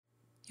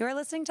You are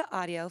listening to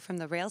audio from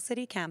the Rail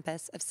City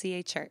campus of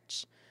CA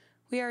Church.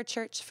 We are a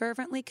church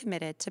fervently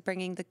committed to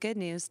bringing the good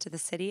news to the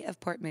city of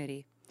Port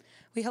Moody.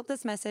 We hope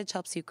this message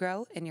helps you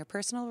grow in your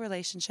personal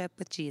relationship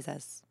with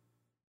Jesus.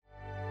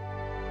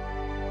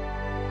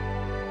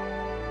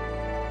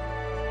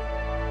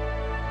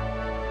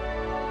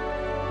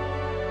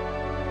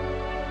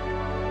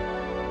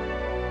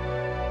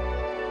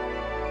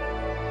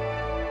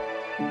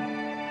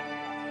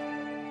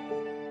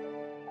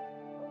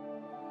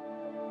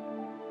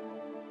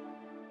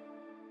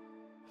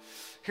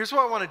 Here's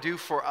what I want to do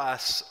for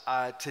us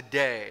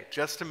today,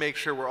 just to make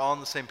sure we're all on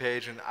the same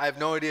page. And I have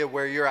no idea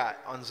where you're at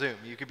on Zoom.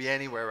 You could be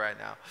anywhere right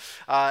now.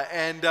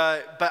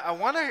 But I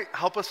want to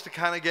help us to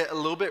kind of get a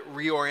little bit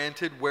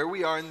reoriented where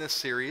we are in this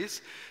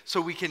series so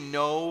we can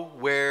know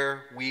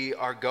where we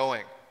are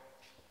going.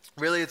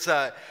 Really, it's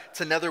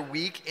another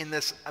week in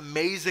this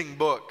amazing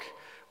book,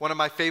 one of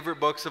my favorite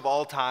books of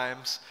all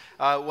times,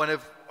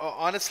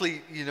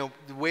 honestly, you know,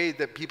 the way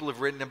that people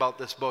have written about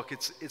this book,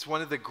 it's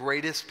one of the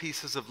greatest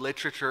pieces of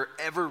literature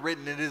ever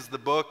written. It is the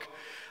book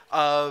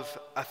of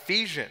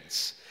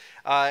Ephesians.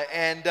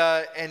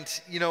 And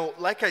you know,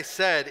 like I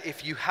said,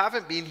 if you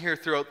haven't been here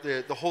throughout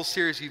the whole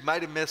series, you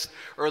might have missed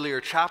earlier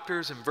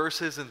chapters and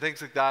verses and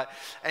things like that.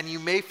 And you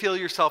may feel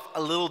yourself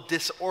a little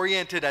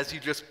disoriented as you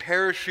just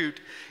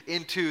parachute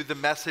into the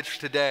message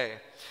today.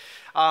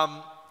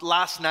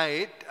 Last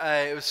night,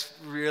 it was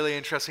really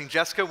interesting.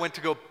 Jessica went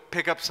to go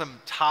pick up some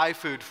Thai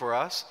food for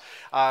us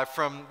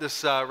from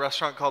this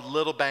restaurant called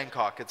Little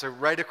Bangkok. It's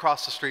right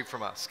across the street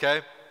from us,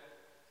 okay?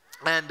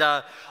 And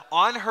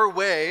on her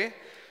way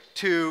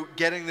to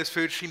getting this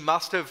food, she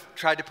must have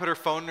tried to put her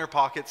phone in her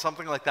pocket,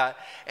 something like that,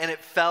 and it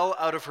fell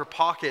out of her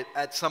pocket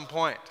at some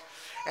point.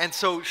 And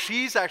so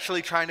she's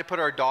actually trying to put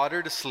our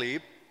daughter to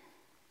sleep.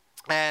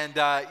 And,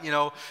 you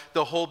know,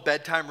 the whole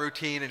bedtime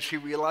routine, and she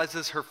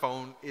realizes her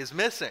phone is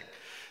missing.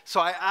 So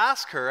I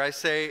ask her, I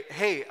say,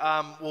 hey,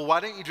 well,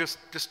 why don't you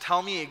just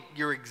tell me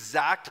your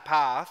exact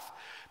path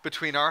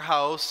between our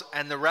house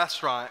and the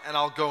restaurant, and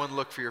I'll go and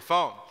look for your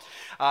phone.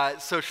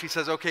 So she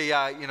says, okay,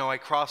 yeah, you know, I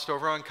crossed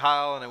over on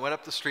Kyle, and I went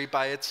up the street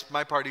by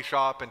my party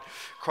shop, and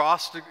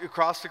crossed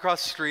across the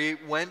street,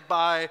 went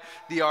by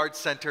the Arts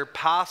Center,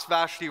 past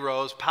Vashti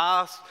Rose,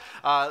 past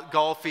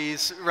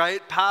Golfies,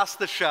 right, past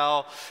the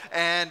Shell,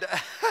 and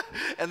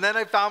and then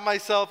I found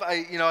myself,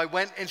 I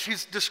went, and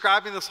she's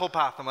describing this whole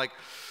path. I'm like,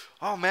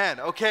 oh man,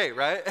 okay,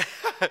 right?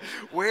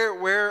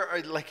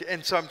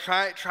 And so I'm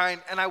trying,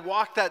 and I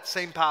walked that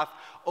same path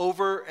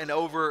over and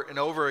over and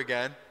over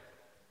again.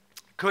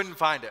 Couldn't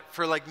find it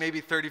for like maybe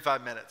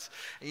 35 minutes.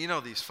 And you know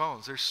these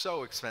phones, they're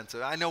so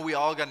expensive. I know we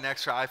all got an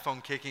extra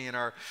iPhone kicking in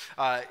our,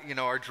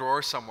 our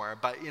drawer somewhere,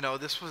 but you know,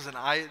 this was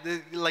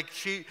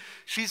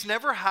she's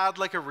never had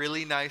like a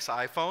really nice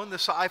iPhone.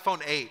 This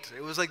iPhone 8,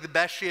 it was like the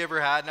best she ever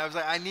had, and I was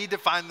like, I need to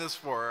find this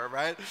for her,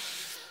 right?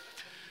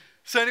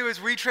 So anyways,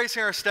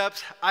 retracing our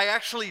steps, I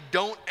actually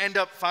don't end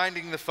up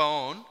finding the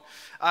phone.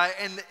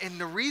 And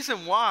the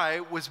reason why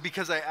was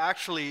because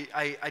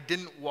I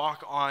didn't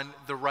walk on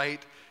the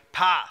right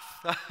path,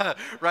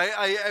 right?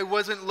 I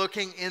wasn't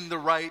looking in the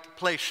right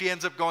place. She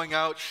ends up going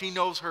out. She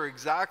knows her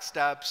exact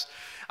steps.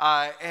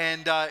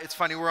 And it's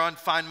funny, we're on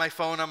Find My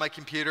Phone on my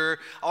computer.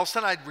 All of a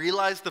sudden, I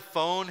realized the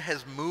phone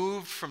has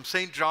moved from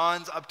St.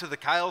 John's up to the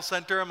Kyle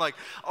Center. I'm like,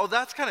 oh,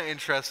 that's kind of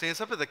interesting. It's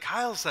up at the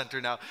Kyle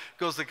Center now.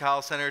 Goes to the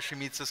Kyle Center. She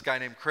meets this guy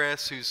named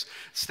Chris who's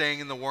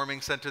staying in the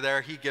warming center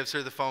there. He gives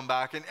her the phone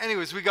back. And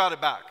anyways, we got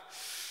it back.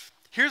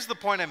 Here's the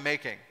point I'm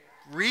making.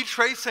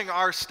 Retracing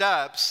our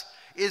steps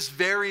is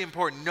very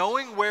important.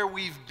 Knowing where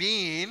we've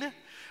been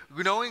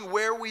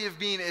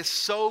is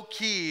so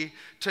key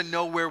to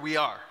know where we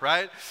are,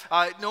 right?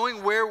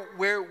 Knowing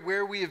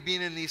where we have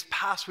been in these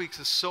past weeks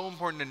is so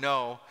important to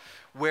know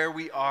where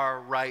we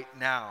are right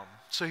now.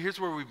 So here's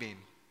where we've been.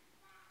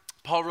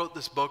 Paul wrote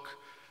this book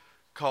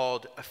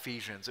called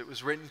Ephesians. It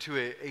was written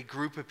to a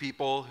group of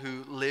people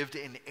who lived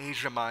in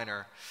Asia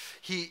Minor.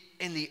 He,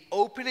 in the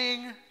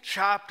opening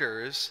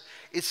chapters,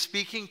 is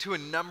speaking to a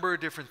number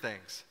of different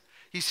things.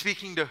 He's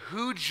speaking to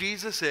who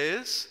Jesus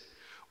is,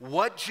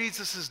 what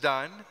Jesus has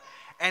done,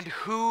 and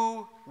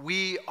who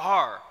we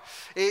are.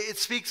 It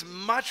speaks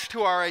much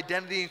to our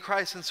identity in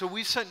Christ, and so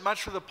we've spent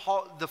much of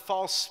the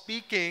fall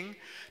speaking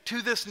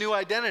to this new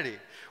identity.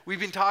 We've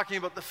been talking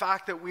about the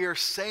fact that we are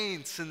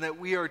saints and that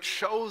we are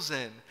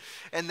chosen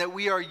and that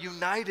we are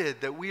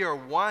united, that we are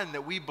one,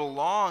 that we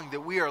belong,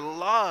 that we are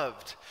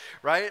loved,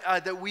 right?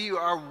 That we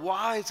are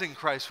wise in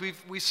Christ.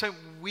 We spent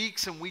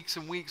weeks and weeks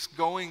and weeks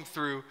going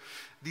through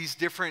these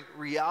different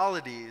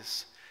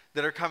realities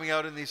that are coming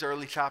out in these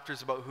early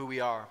chapters about who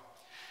we are.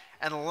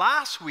 And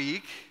last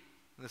week,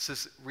 this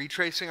is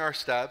retracing our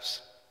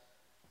steps,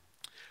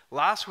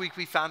 last week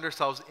we found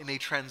ourselves in a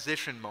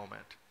transition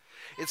moment.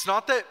 It's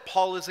not that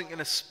Paul isn't going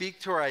to speak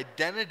to our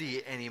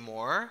identity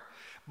anymore,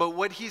 but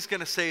what he's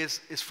going to say is,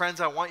 friends,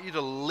 I want you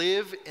to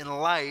live in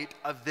light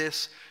of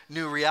this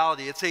new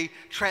reality. It's a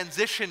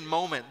transition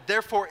moment.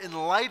 Therefore, in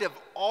light of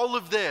all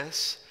of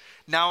this,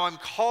 now I'm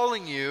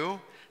calling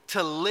you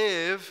to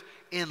live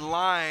in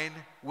line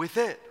with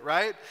it,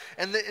 right?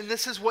 And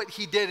this is what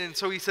he did. And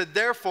so he said,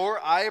 therefore,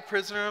 I, a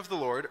prisoner of the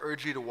Lord,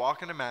 urge you to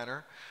walk in a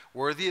manner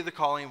worthy of the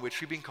calling in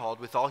which you've been called,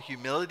 with all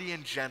humility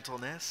and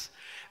gentleness,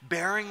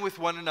 bearing with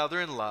one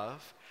another in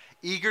love,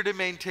 eager to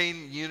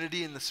maintain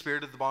unity in the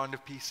spirit of the bond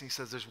of peace. And he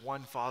says there's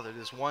one Father,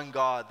 there's one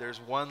God, there's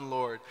one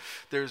Lord,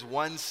 there's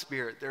one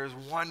Spirit, there's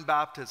one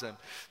baptism.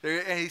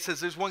 And he says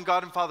there's one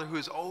God and Father who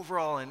is over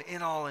all and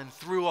in all and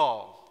through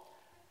all.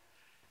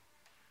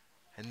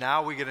 And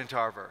now we get into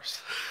our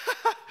verse.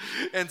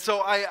 And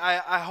so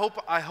I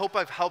hope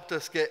I've helped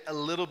us get a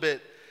little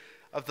bit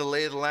of the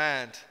lay of the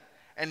land.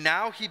 And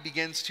now he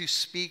begins to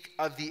speak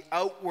of the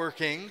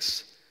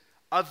outworkings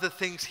of the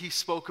things he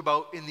spoke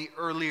about in the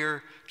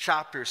earlier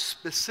chapters,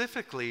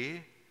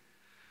 specifically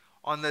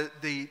on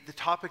the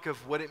topic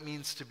of what it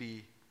means to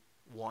be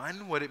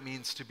one, what it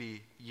means to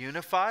be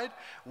unified,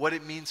 what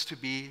it means to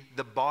be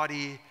the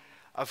body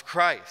of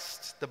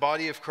Christ,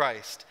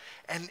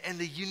 and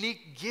the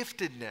unique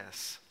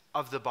giftedness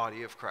of the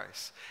body of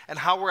Christ, and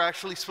how we're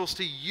actually supposed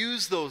to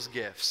use those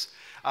gifts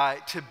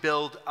to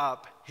build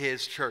up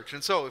his church.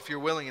 And so if you're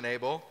willing and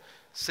able,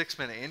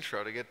 6-minute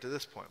intro to get to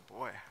this point.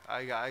 Boy,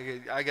 I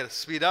got to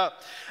speed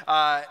up.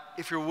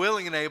 If you're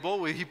willing and able,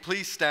 will you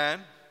please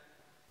stand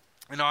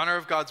in honor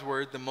of God's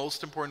word, the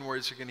most important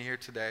words you're going to hear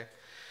today,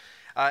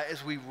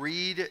 as we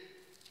read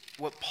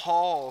what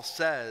Paul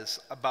says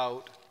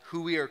about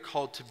who we are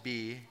called to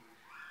be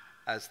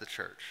as the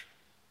church.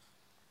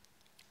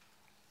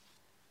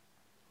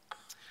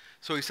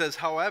 So he says,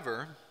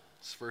 however,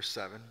 it's verse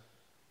 7,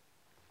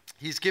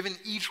 he's given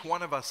each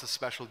one of us a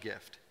special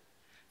gift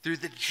through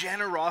the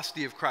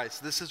generosity of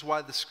Christ. This is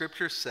why the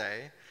scriptures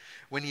say,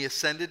 when he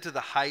ascended to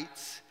the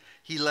heights,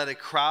 he led a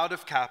crowd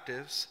of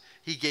captives,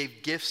 he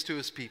gave gifts to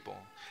his people.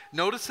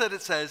 Notice that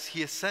it says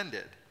he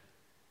ascended.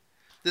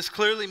 This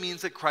clearly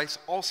means that Christ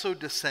also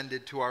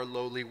descended to our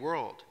lowly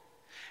world.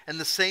 And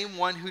the same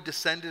one who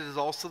descended is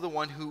also the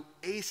one who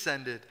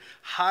ascended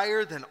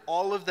higher than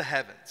all of the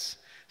heavens,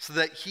 so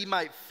that he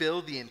might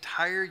fill the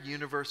entire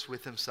universe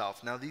with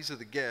himself. Now these are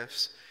the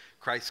gifts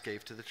Christ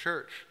gave to the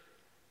church: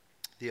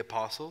 the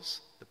apostles,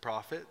 the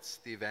prophets,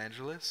 the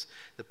evangelists,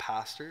 the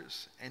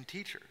pastors, and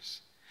teachers.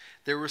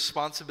 Their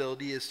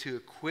responsibility is to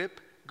equip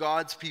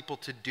God's people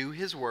to do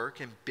his work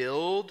and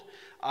build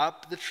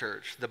up the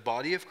church, the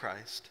body of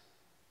Christ.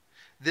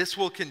 This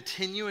will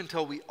continue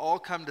until we all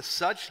come to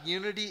such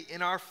unity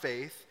in our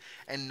faith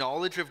and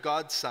knowledge of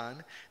God's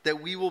Son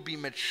that we will be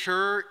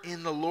mature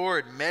in the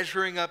Lord,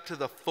 measuring up to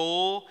the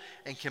full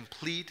and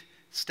complete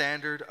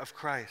standard of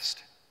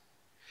Christ.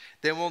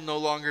 Then we'll no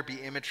longer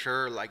be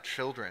immature like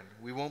children.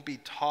 We won't be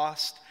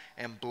tossed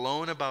and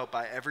blown about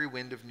by every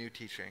wind of new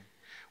teaching.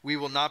 We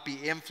will not be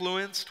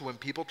influenced when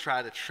people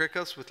try to trick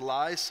us with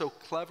lies so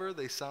clever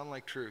they sound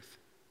like truth.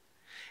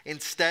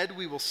 Instead,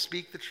 we will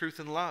speak the truth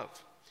in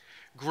love,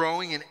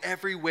 growing in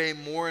every way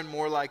more and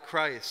more like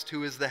Christ,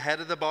 who is the head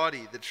of the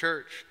body, the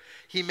church.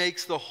 He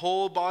makes the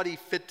whole body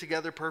fit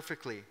together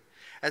perfectly.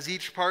 As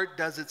each part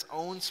does its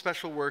own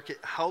special work,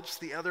 it helps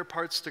the other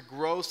parts to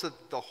grow so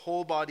that the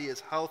whole body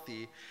is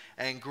healthy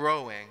and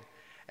growing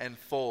and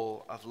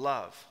full of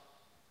love.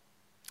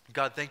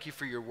 God, thank you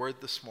for your word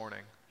this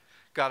morning.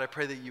 God, I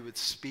pray that you would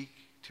speak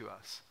to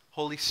us.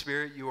 Holy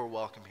Spirit, you are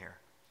welcome here.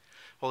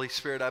 Holy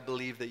Spirit, I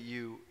believe that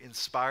you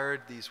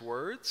inspired these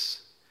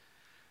words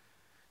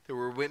that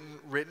were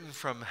written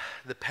from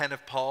the pen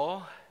of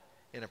Paul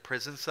in a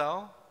prison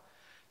cell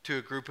to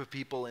a group of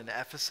people in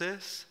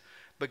Ephesus.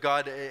 But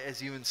God,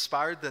 as you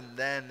inspired them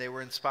then, they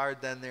were inspired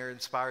then, they're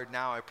inspired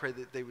now. I pray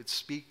that they would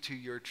speak to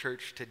your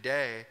church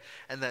today,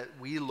 and that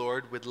we,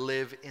 Lord, would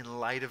live in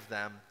light of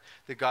them.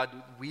 That God,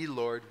 we,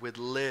 Lord, would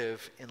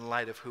live in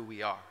light of who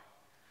we are.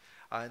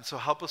 And so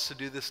help us to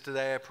do this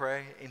today, I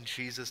pray, in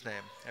Jesus'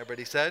 name.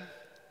 Everybody said?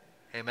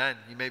 Amen.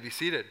 You may be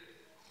seated.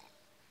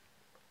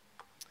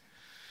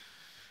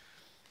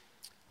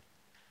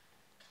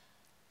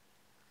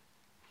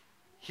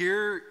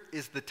 Here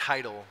is the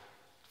title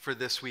for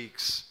this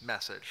week's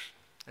message.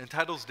 And the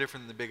title's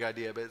different than the big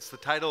idea, but it's the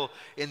title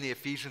in the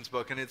Ephesians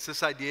book, and it's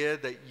this idea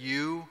that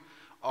you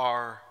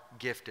are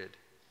gifted.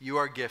 You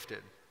are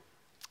gifted.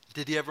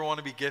 Did you ever want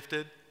to be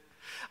gifted?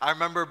 I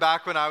remember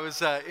back when I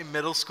was in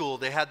middle school,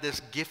 they had this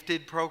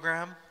gifted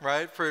program,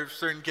 right, for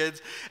certain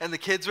kids. And the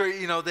kids were,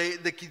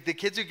 the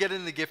kids who get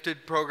in the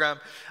gifted program,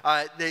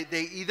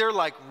 they either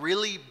like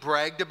really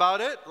bragged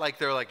about it, like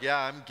they're like, yeah,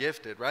 I'm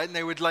gifted, right? And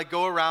they would like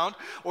go around,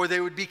 or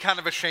they would be kind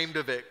of ashamed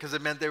of it because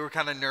it meant they were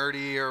kind of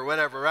nerdy or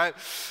whatever, right?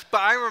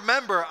 But I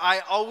remember I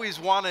always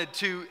wanted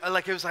to,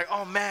 like, it was like,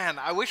 oh man,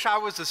 I wish I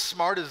was as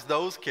smart as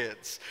those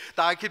kids,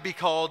 that I could be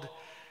called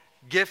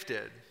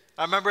gifted.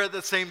 I remember at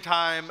the same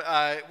time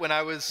when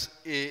I was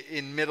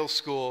in middle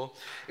school,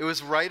 it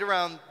was right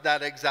around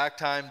that exact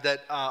time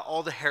that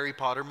all the Harry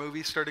Potter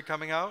movies started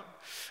coming out.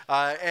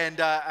 And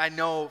I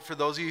know for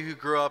those of you who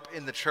grew up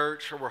in the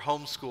church or were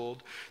homeschooled,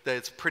 that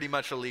it's pretty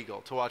much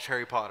illegal to watch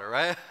Harry Potter,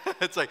 right?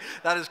 It's like,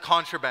 that is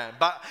contraband.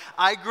 But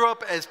I grew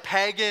up as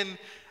pagan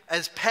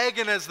as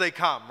pagan as they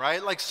come,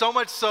 right? Like so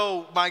much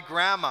so my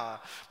grandma,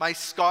 my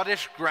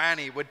Scottish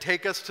granny, would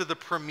take us to the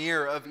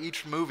premiere of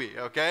each movie,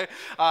 okay?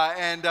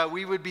 And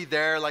we would be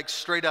there like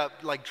straight up,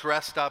 like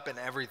dressed up in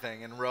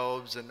everything, in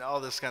robes and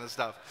all this kind of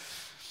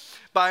stuff.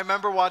 But I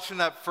remember watching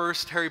that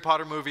first Harry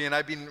Potter movie, and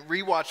I've been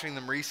rewatching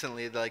them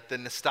recently. Like the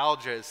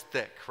nostalgia is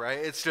thick, right?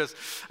 It's just,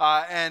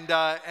 and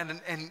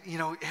you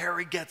know,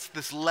 Harry gets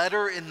this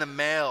letter in the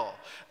mail.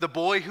 The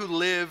boy who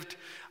lived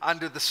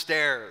under the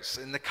stairs,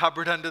 in the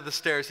cupboard under the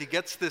stairs, he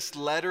gets this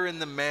letter in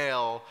the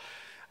mail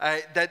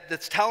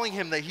that's telling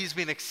him that he's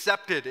been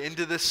accepted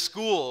into this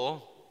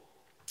school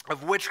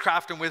of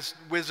witchcraft and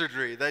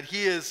wizardry, that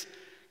he is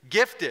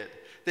gifted,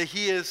 that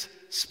he is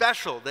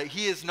special, that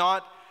he is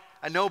not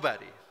a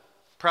nobody.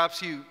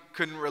 Perhaps you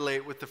couldn't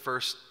relate with the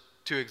first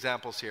two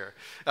examples here,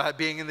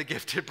 being in the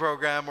gifted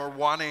program or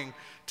wanting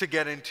to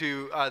get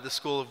into the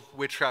school of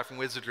witchcraft and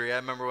wizardry. I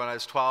remember when I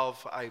was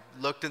 12, I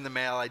looked in the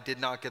mail, I did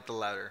not get the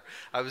letter.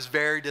 I was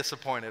very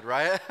disappointed,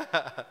 right?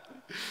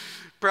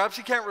 Perhaps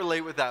you can't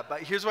relate with that,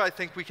 but here's what I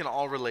think we can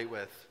all relate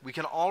with. We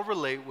can all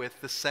relate with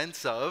the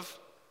sense of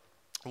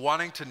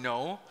wanting to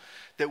know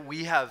that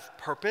we have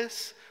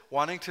purpose,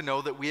 wanting to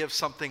know that we have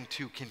something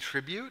to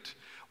contribute,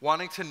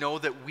 wanting to know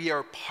that we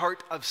are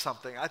part of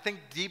something. I think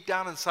deep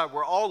down inside,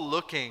 we're all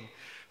looking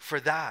for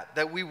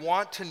that we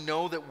want to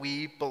know that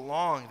we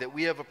belong, that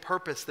we have a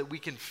purpose, that we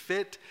can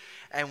fit,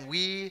 and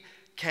we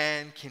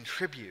can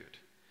contribute.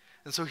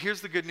 And so here's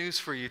the good news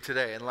for you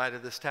today in light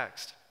of this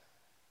text.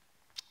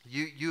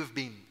 You have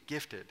been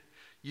gifted.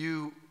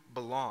 You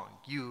belong.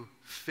 You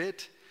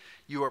fit.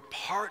 You are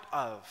part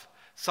of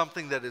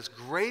something that is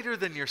greater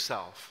than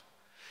yourself.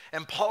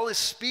 And Paul is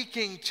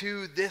speaking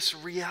to this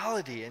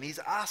reality, and he's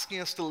asking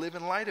us to live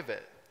in light of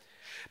it.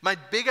 My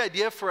big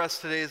idea for us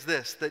today is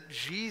this, that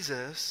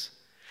Jesus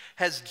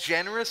has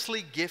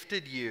generously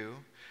gifted you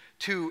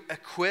to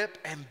equip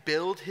and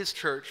build his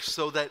church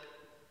so that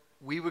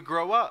we would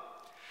grow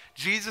up.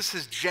 Jesus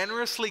has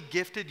generously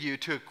gifted you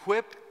to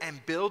equip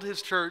and build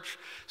his church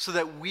so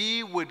that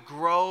we would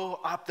grow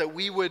up, that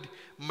we would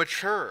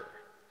mature,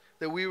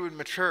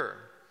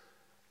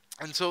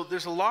 And so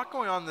there's a lot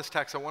going on in this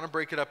text. I want to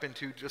break it up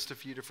into just a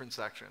few different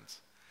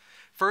sections.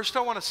 First,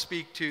 I want to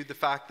speak to the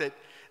fact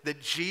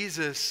that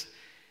Jesus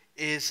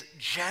is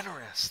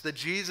generous, that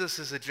Jesus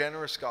is a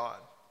generous God.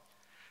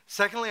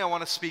 Secondly, I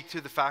want to speak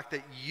to the fact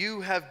that you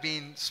have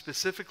been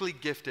specifically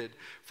gifted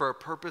for a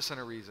purpose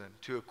and a reason,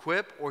 to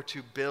equip or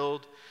to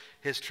build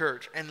his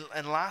church. And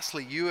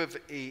lastly, you have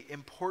an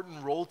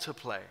important role to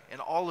play in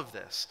all of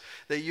this,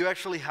 that you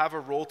actually have a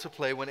role to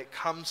play when it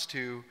comes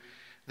to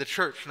the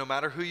church, no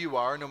matter who you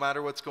are, no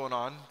matter what's going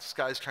on. This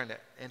guy's trying to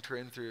enter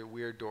in through a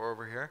weird door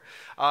over here.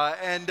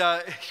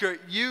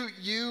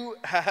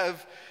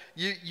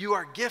 You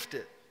are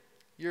gifted.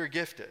 You're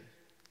gifted.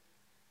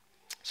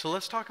 So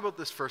let's talk about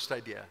this first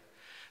idea,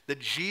 that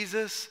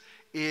Jesus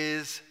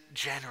is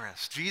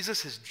generous.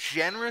 Jesus has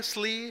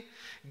generously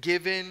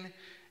given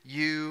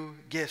you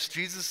gifts.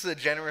 Jesus is a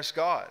generous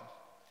God.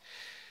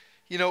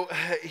 You know,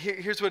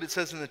 here's what it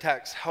says in the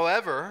text.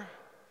 However,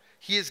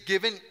 he has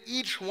given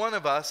each one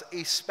of us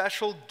a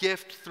special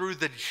gift through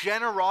the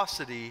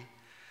generosity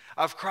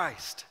of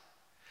Christ.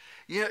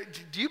 You know,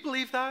 do you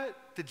believe that?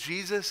 That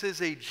Jesus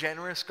is a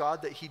generous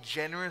God, that he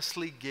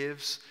generously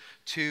gives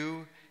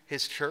to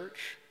his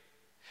church?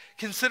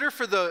 Consider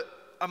for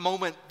a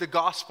moment the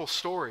gospel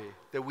story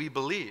that we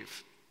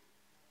believe.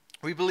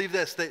 We believe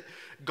this, that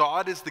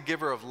God is the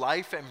giver of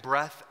life and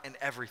breath and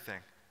everything.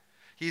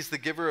 He's the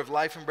giver of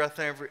life and breath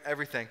and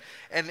everything.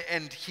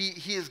 And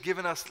he has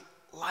given us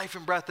life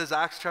and breath, as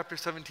Acts chapter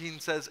 17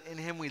 says, in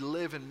him we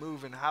live and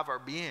move and have our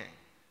being.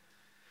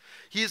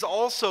 He is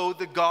also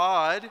the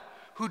God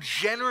who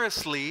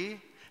generously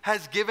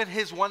has given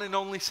his one and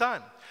only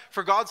Son.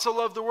 For God so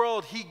loved the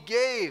world, he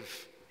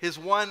gave his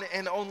one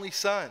and only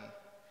Son.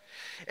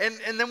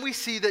 And then we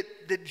see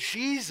that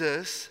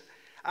Jesus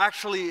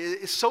actually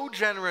is so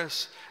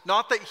generous,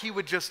 not that he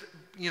would just,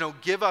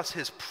 give us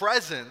his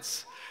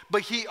presence,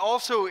 but he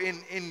also,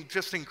 in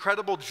just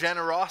incredible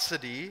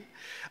generosity,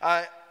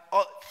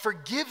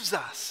 forgives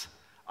us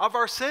of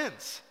our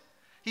sins.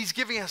 He's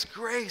giving us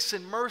grace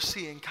and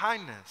mercy and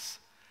kindness.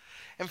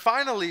 And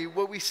finally,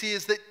 what we see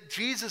is that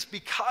Jesus,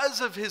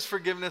 because of his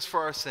forgiveness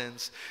for our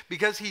sins,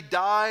 because he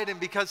died and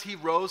because he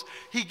rose,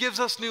 he gives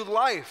us new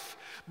life.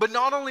 But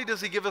not only does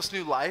he give us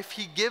new life,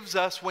 he gives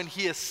us, when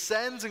he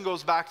ascends and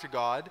goes back to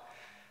God,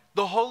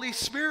 the Holy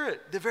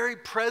Spirit, the very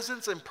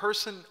presence and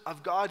person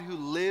of God who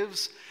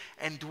lives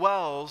and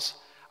dwells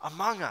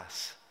among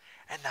us.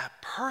 And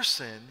that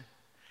person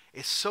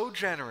is so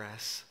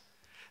generous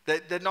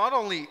that not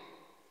only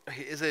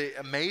is it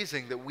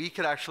amazing that we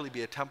could actually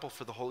be a temple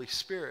for the Holy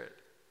Spirit,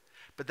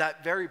 but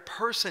that very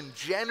person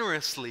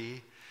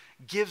generously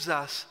gives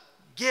us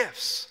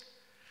gifts.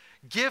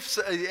 Gifts,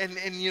 and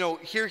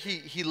here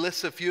he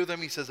lists a few of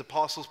them. He says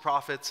apostles,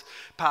 prophets,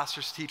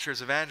 pastors,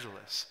 teachers,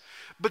 evangelists.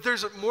 But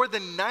there's more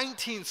than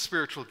 19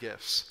 spiritual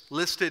gifts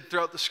listed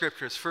throughout the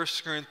scriptures. 1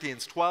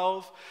 Corinthians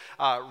 12,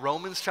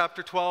 Romans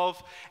chapter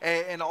 12,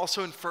 and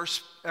also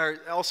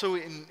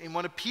in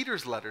one of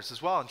Peter's letters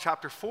as well, in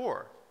chapter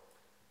 4.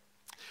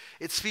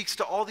 It speaks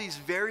to all these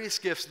various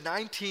gifts,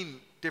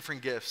 19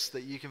 different gifts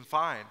that you can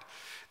find,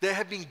 that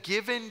have been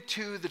given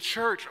to the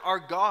church. Our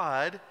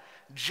God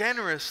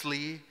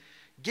generously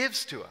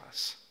gives to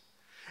us.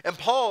 And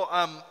Paul,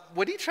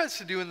 what he tries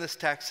to do in this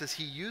text is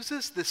he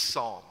uses this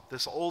psalm,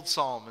 this old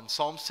psalm in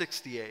Psalm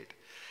 68,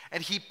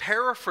 and he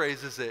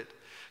paraphrases it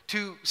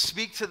to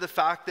speak to the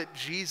fact that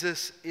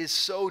Jesus is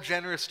so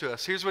generous to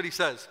us. Here's what he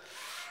says.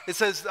 It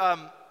says,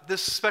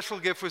 this special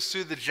gift was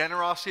through the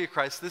generosity of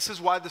Christ. This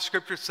is why the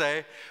scriptures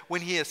say,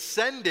 when he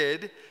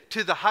ascended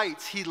to the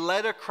heights, he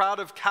led a crowd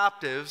of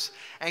captives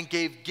and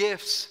gave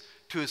gifts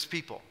to his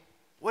people.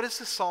 What is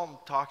this psalm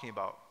talking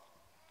about?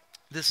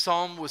 This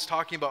psalm was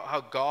talking about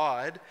how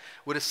God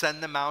would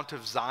ascend the Mount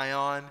of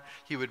Zion.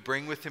 He would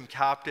bring with him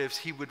captives.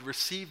 He would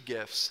receive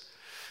gifts.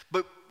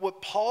 But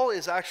what Paul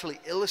is actually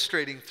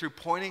illustrating through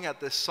pointing at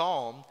this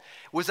psalm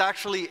was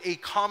actually a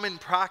common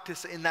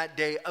practice in that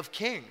day of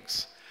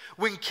kings.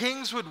 When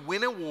kings would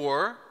win a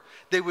war,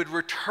 they would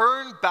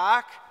return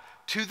back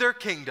to their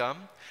kingdom.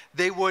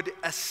 They would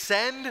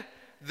ascend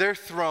their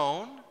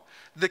throne.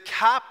 The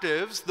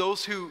captives,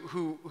 those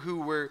who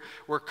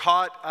were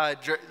caught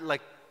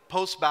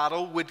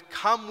post-battle, would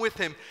come with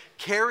him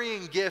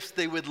carrying gifts.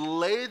 They would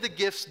lay the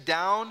gifts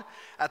down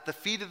at the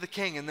feet of the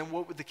king, and then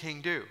what would the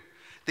king do?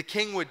 The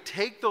king would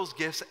take those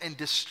gifts and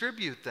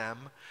distribute them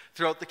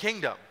throughout the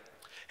kingdom.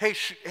 Hey,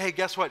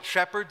 guess what?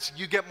 Shepherds,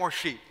 you get more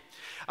sheep.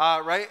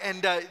 Right?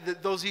 And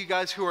those of you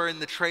guys who are in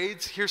the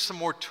trades, here's some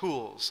more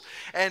tools.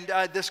 And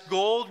this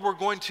gold, we're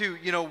going to,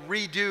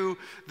 redo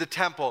the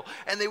temple.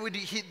 And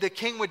the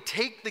king would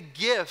take the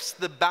gifts,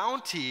 the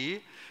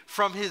bounty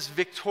from his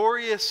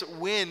victorious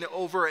win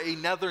over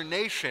another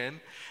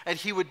nation, and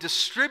he would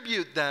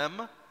distribute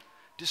them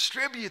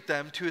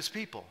to his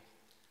people.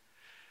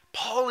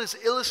 Paul is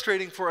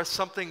illustrating for us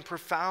something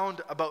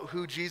profound about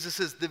who Jesus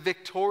is. The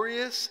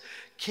victorious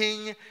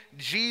King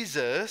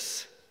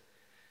Jesus,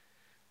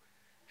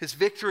 his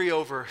victory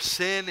over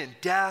sin and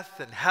death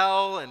and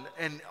hell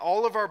and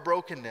all of our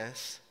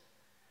brokenness,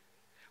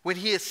 when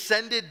he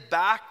ascended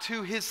back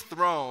to his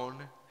throne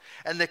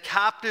and the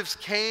captives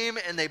came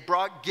and they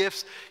brought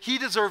gifts, he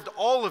deserved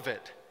all of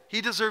it. He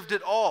deserved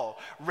it all.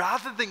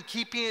 Rather than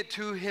keeping it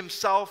to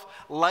himself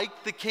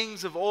like the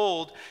kings of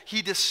old,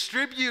 he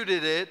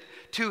distributed it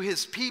to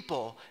his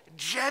people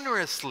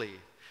generously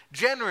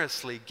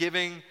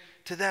giving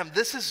to them.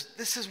 This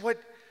is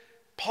what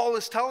Paul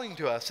is telling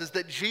to us, is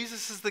that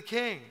Jesus is the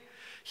king.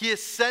 He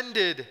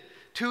ascended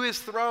to his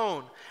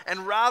throne,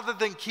 and rather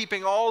than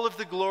keeping all of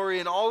the glory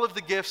and all of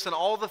the gifts and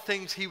all the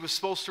things he was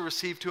supposed to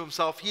receive to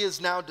himself, he is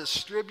now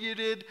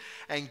distributed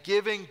and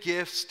giving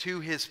gifts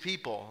to his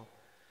people,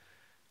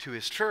 to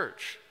his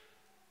church.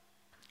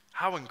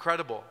 How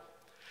incredible.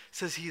 It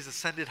says he has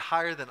ascended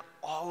higher than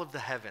all of the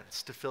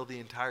heavens to fill the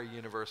entire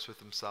universe with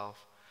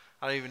himself.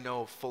 I don't even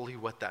know fully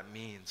what that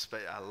means,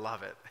 but I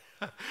love it.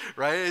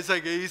 Right? He's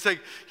like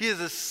he has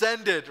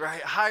ascended,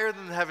 right, higher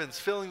than the heavens,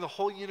 filling the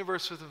whole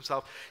universe with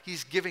himself.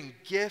 He's giving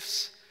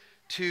gifts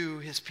to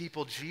his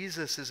people.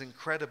 Jesus is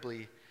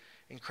incredibly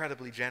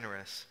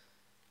generous.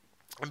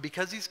 And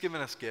because he's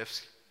given us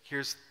gifts,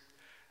 here's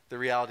the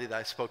reality that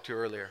I spoke to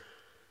earlier.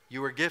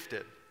 You were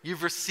gifted.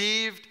 You've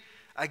received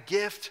a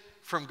gift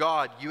from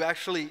God.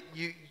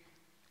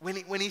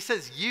 When he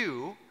says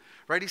you,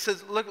 right, he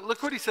says,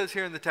 look what he says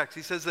here in the text.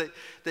 He says that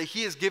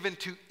he has given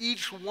to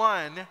each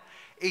one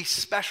a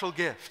special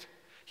gift.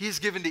 He is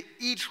given to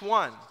each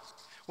one.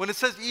 When it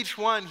says each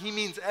one, he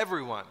means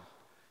everyone.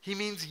 He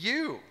means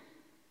you.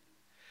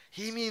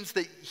 He means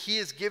that he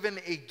has given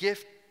a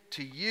gift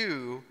to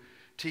you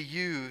to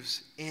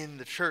use in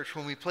the church.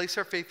 When we place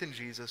our faith in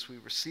Jesus, we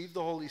receive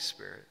the Holy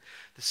Spirit.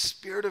 The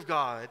Spirit of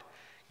God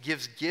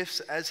gives gifts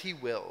as he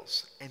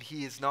wills, and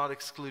he has not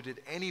excluded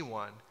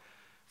anyone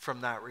from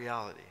that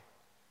reality.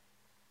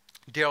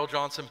 Darrell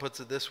Johnson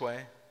puts it this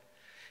way.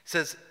 He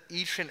says,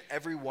 each and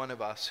every one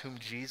of us whom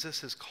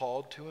Jesus has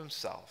called to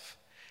himself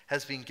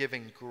has been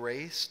given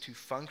grace to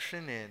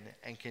function in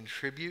and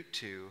contribute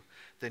to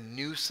the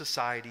new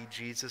society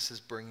Jesus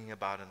is bringing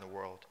about in the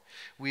world.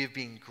 We have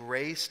been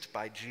graced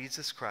by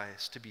Jesus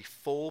Christ to be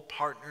full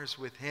partners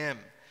with him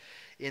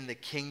in the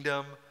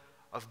kingdom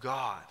of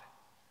God.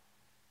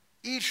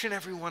 Each and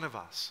every one of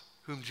us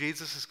whom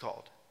Jesus has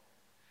called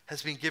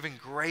has been given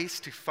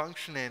grace to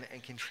function in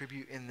and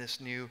contribute in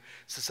this new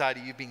society.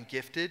 You've been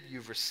gifted,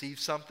 you've received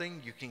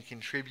something, you can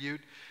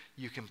contribute,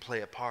 you can play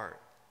a part.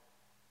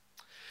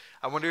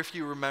 I wonder if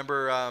you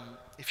remember,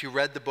 if you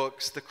read the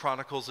books, The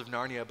Chronicles of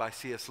Narnia by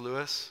C.S.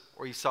 Lewis,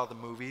 or you saw the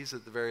movies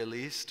at the very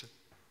least.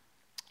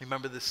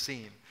 Remember this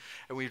scene,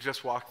 and we've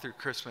just walked through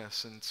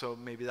Christmas, and so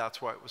maybe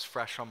that's why it was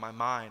fresh on my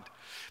mind.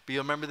 But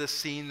you'll remember this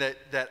scene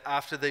that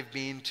after they've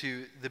been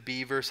to the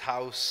Beaver's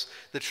house,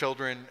 the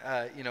children,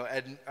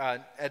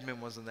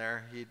 Edmund wasn't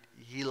there.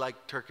 He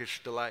liked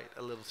Turkish delight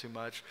a little too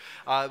much.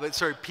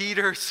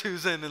 Peter,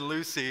 Susan, and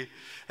Lucy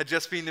had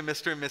just been to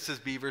Mr. and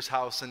Mrs. Beaver's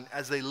house, and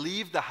as they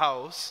leave the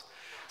house,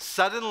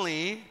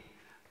 suddenly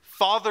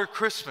Father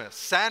Christmas,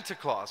 Santa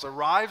Claus,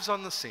 arrives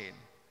on the scene.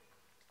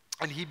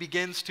 And he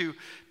begins to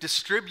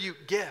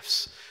distribute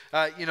gifts.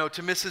 To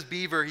Mrs.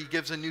 Beaver, he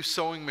gives a new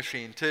sewing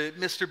machine. To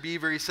Mr.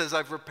 Beaver, he says,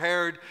 I've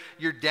repaired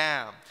your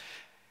dam.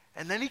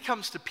 And then he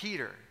comes to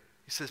Peter.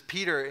 He says,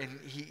 Peter, and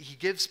he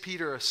gives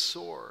Peter a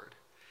sword.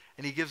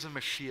 And he gives him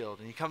a shield.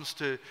 And he comes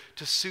to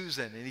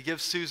Susan, and he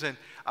gives Susan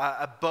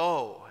a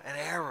bow and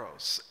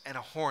arrows and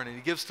a horn. And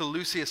he gives to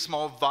Lucy a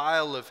small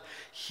vial of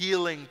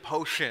healing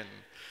potion,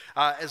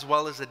 as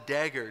well as a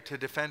dagger to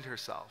defend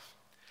herself.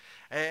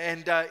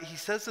 And he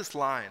says this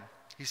line.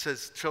 He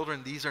says,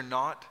 children, these are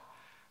not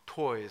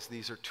toys,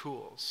 these are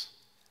tools.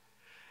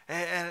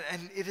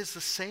 And it is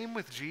the same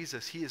with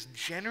Jesus. He has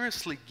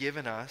generously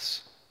given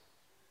us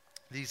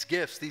these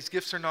gifts. These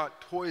gifts are not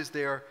toys,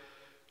 they are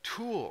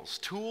tools.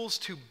 Tools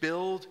to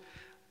build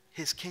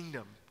his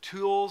kingdom.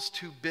 Tools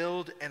to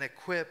build and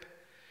equip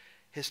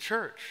his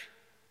church.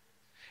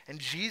 And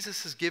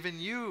Jesus has given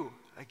you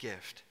a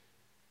gift.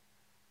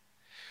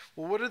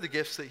 Well, what are the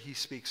gifts that he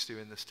speaks to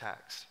in this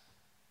text?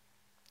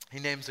 He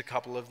names a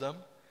couple of them,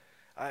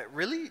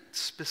 really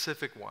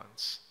specific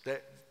ones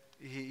that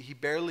he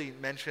barely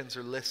mentions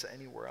or lists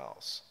anywhere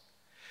else.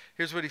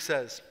 Here's what he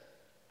says.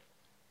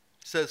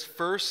 He says,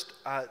 first,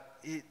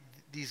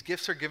 these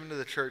gifts are given to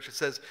the church. It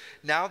says,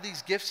 now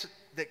these gifts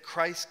that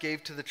Christ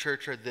gave to the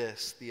church are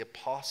this: the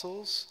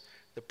apostles,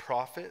 the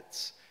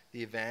prophets,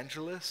 the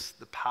evangelists,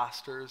 the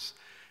pastors,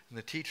 and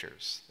the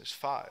teachers. There's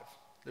 5.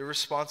 Their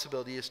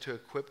responsibility is to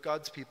equip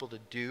God's people to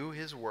do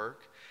his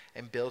work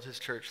and build his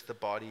church, the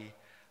body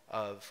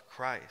of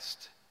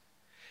Christ.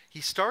 He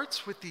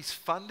starts with these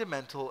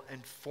fundamental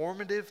and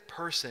formative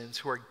persons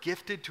who are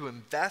gifted to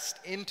invest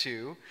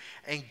into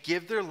and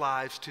give their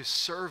lives to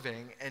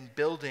serving and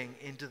building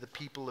into the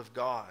people of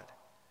God.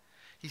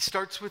 He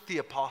starts with the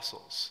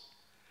apostles.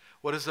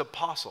 What is an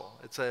apostle?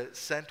 It's a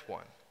sent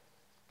one.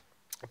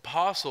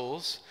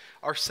 Apostles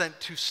are sent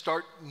to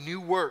start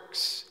new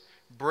works,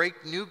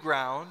 break new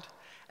ground,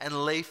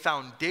 and lay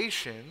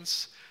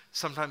foundations,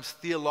 sometimes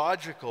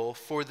theological,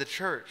 for the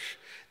church.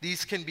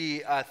 These can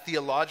be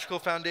theological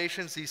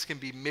foundations. These can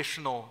be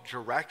missional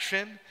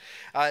direction.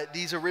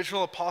 These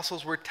original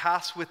apostles were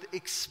tasked with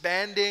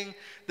expanding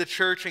the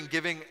church and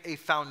giving a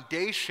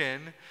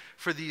foundation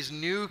for these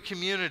new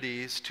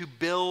communities to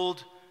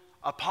build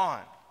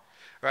upon.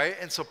 Right?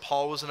 And so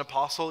Paul was an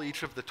apostle.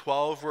 Each of the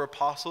 12 were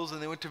apostles,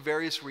 and they went to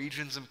various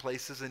regions and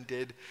places and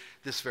did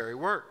this very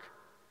work.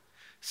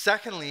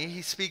 Secondly,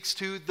 he speaks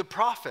to the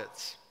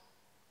prophets.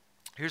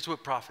 Here's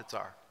what prophets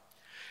are.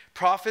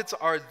 Prophets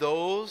are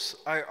those,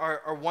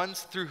 are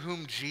ones through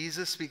whom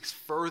Jesus speaks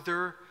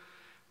further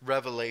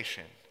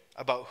revelation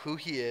about who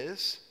he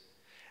is.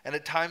 And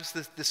at times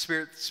the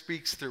Spirit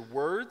speaks through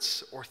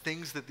words or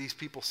things that these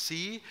people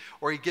see,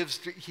 or he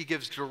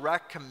gives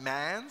direct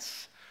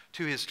commands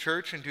to his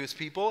church and to his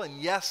people.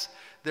 And yes,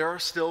 there are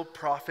still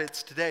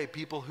prophets today,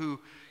 people who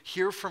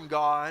hear from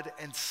God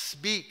and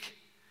speak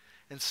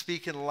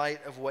in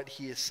light of what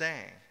he is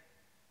saying.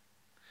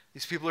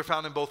 These people are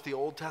found in both the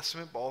Old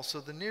Testament but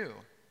also the New.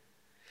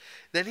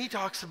 Then he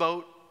talks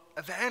about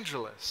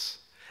evangelists.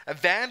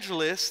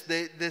 Evangelists,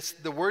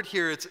 the word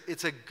here,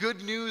 it's a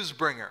good news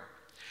bringer.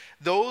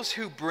 Those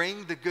who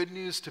bring the good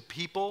news to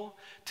people,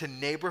 to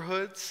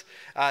neighborhoods,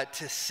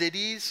 to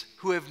cities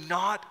who have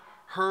not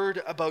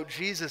heard about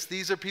Jesus.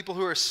 These are people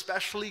who are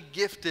especially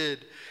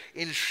gifted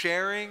in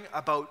sharing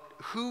about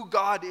who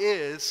God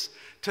is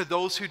to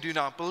those who do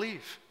not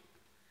believe.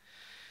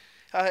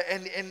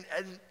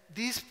 And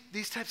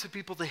these types of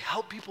people, they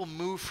help people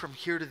move from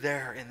here to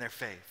there in their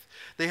faith.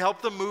 They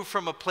help them move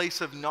from a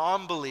place of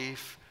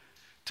non-belief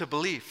to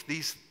belief.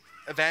 These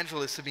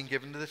evangelists have been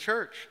given to the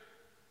church.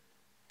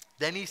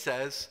 Then he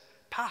says,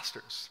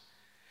 pastors.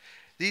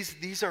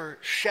 These are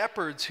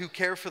shepherds who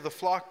care for the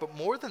flock, but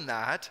more than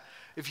that,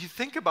 if you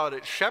think about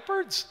it,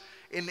 shepherds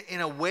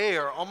in a way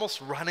are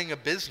almost running a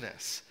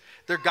business.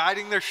 They're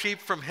guiding their sheep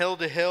from hill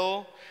to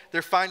hill.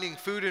 They're finding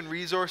food and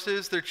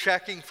resources. They're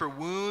checking for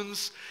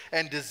wounds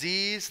and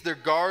disease. They're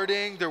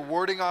guarding. They're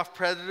warding off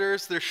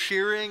predators. They're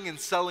shearing and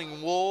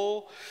selling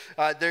wool.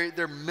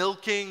 They're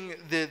milking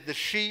the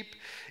sheep.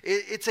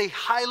 It's a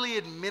highly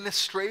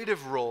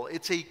administrative role.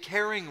 It's a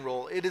caring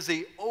role. It is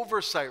a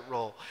oversight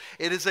role.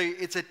 It's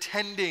a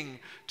tending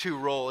to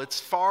role. It's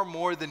far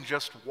more than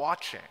just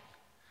watching.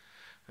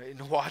 And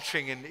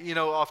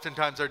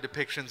oftentimes our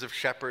depictions of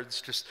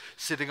shepherds just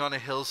sitting on a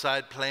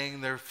hillside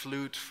playing their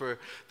flute for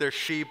their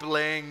sheep,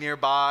 laying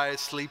nearby,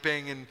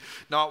 sleeping and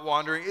not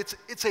wandering.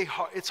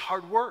 It's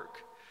hard work.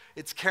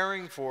 It's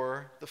caring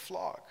for the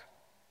flock.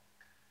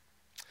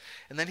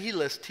 And then he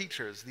lists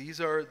teachers.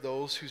 These are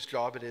those whose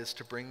job it is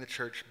to bring the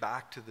church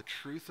back to the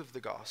truth of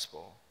the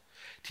gospel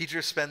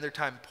Teachers spend their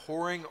time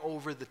poring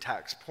over the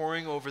text,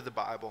 poring over the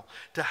Bible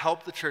to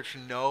help the church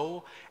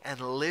know and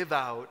live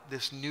out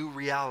this new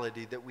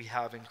reality that we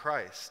have in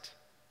Christ.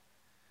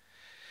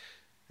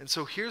 And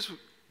so here's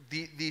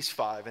these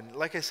 5. And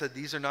like I said,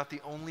 these are not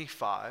the only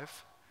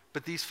 5,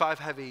 but these 5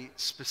 have a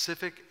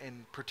specific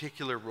and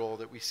particular role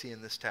that we see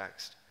in this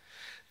text.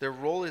 Their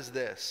role is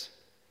this.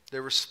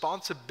 Their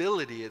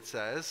responsibility, it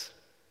says,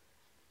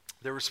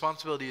 their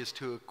responsibility is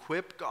to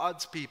equip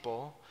God's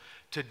people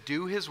to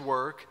do his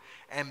work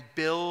and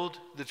build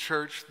the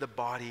church, the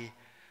body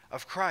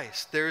of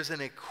Christ. There is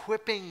an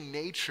equipping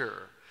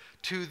nature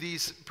to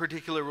these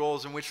particular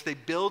roles in which they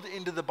build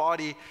into the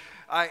body.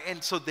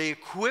 And so they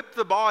equip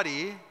the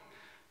body,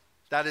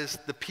 that is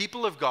the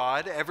people of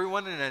God,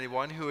 everyone and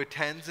anyone who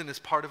attends and is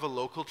part of a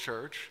local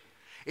church,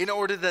 in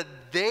order that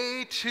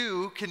they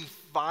too can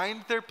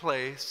find their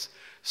place,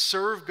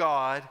 serve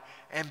God,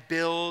 and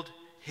build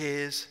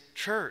his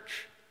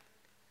church.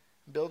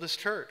 Build his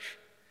church.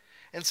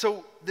 And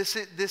so this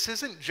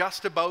isn't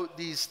just about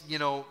these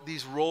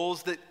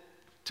roles that,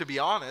 to be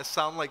honest,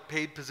 sound like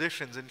paid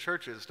positions in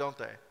churches, don't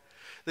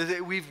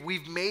they?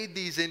 We've made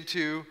these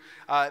into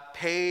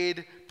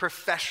paid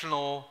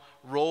professional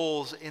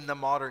roles in the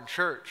modern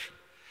church.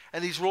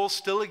 And these roles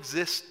still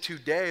exist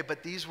today,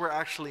 but these were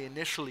actually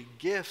initially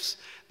gifts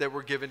that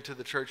were given to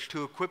the church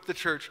to equip the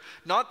church,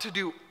 not to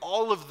do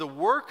all of the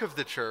work of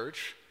the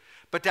church,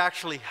 but to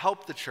actually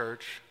help the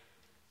church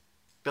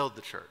build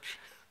the church.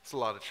 It's a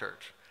lot of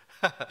church.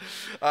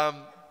 And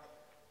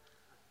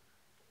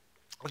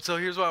so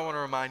here's what I want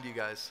to remind you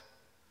guys.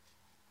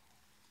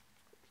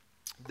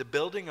 The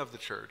building of the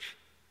church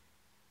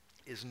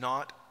is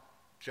not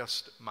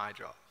just my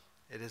job.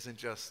 It isn't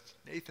just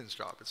Nathan's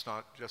job. It's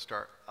not just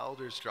our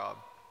elders' job.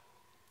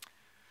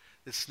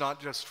 It's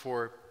not just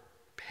for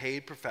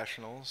paid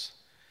professionals,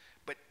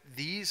 but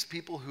these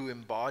people who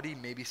embody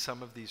maybe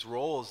some of these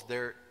roles,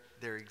 their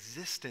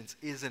existence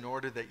is in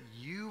order that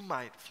you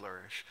might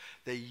flourish,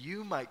 that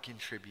you might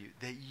contribute,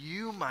 that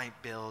you might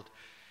build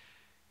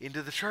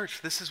into the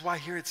church. This is why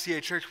here at CA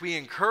Church we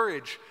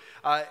encourage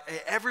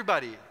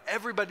everybody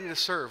to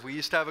serve. We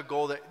used to have a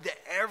goal that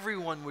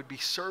everyone would be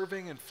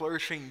serving and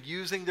flourishing,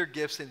 using their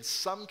gifts in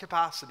some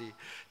capacity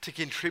to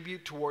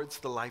contribute towards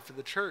the life of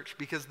the church,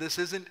 because this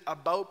isn't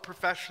about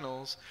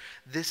professionals,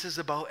 this is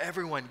about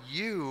everyone.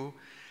 You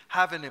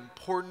have an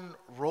important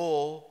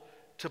role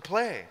to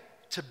play,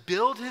 to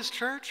build his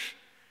church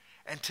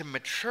and to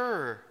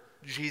mature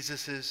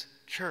Jesus's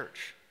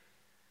church.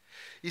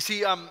 You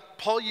see,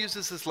 Paul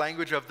uses this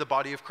language of the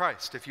body of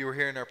Christ. If you were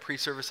here in our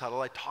pre-service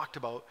huddle, I talked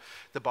about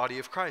the body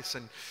of Christ.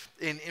 And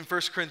in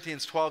 1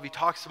 Corinthians 12, he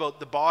talks about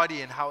the body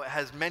and how it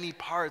has many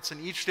parts,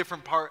 and each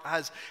different part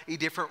has a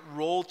different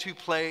role to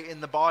play in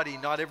the body.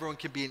 Not everyone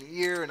can be an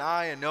ear, an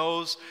eye, a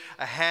nose,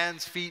 a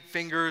hands, feet,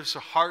 fingers,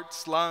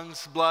 hearts,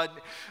 lungs, blood.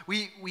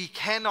 We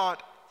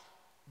cannot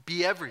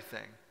be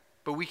everything,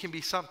 but we can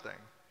be something,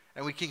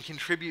 and we can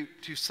contribute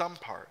to some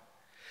part.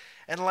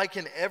 And like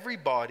in every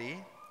body,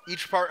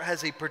 each part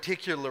has a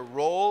particular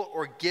role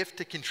or gift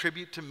to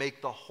contribute to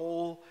make the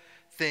whole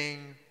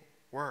thing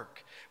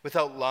work.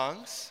 Without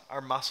lungs, our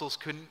muscles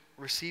couldn't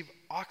receive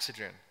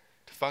oxygen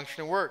to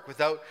function and work.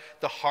 Without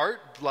the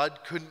heart, blood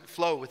couldn't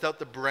flow. Without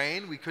the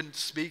brain, we couldn't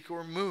speak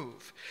or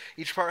move.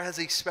 Each part has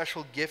a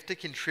special gift to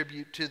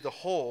contribute to the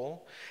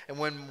whole. And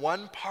when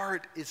one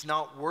part is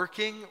not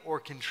working or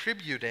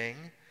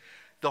contributing,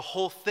 the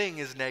whole thing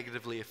is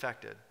negatively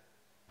affected.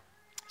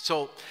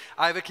 So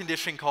I have a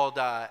condition called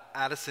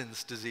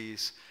Addison's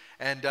disease,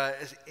 and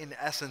in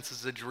essence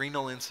is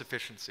adrenal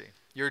insufficiency.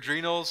 Your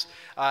adrenals,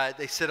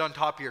 they sit on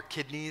top of your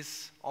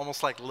kidneys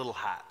almost like little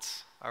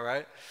hats, all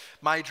right?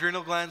 My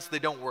adrenal glands, they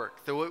don't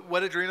work.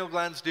 What adrenal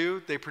glands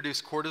do, they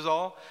produce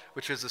cortisol,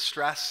 which is a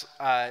stress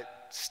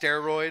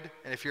steroid,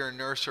 and if you're a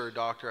nurse or a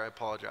doctor, I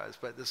apologize,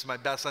 but this is my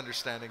best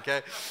understanding,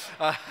 okay?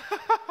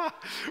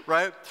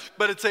 Right?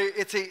 But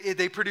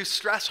they produce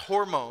stress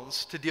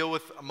hormones to deal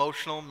with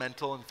emotional,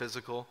 mental, and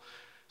physical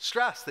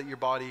stress that your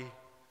body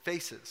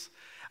faces.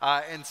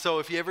 And so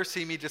if you ever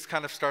see me just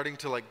kind of starting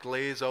to like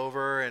glaze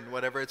over and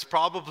whatever, it's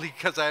probably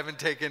because I haven't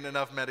taken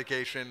enough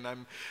medication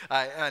and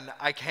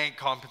I can't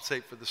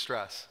compensate for the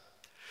stress.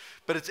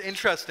 But it's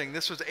interesting,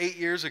 this was 8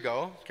 years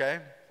ago, okay?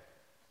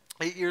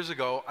 8 years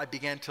ago, I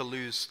began to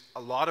lose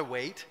a lot of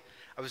weight.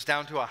 I was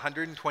down to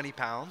 120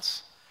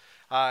 pounds,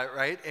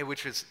 right?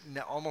 Which is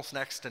almost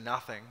next to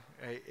nothing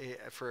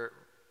for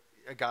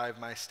a guy of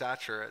my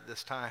stature at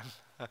this time.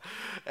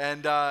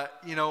 And,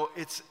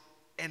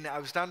 and I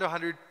was down to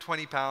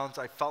 120 pounds.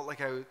 I felt like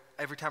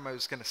every time I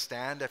was going to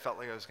stand, I felt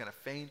like I was going to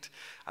faint.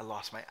 I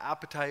lost my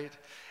appetite.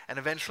 And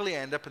eventually I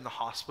end up in the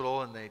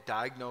hospital and they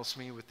diagnose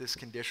me with this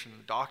condition.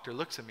 The doctor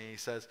looks at me, he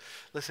says,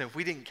 listen, if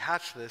we didn't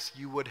catch this,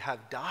 you would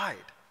have died.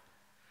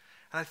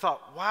 And I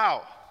thought,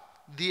 wow,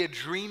 the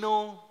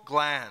adrenal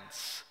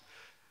glands,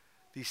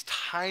 these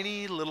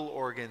tiny little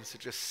organs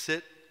that just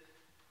sit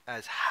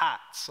as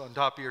hats on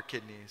top of your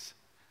kidneys,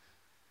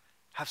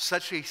 have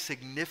such a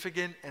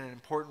significant and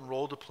important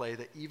role to play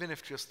that even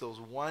if just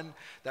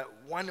that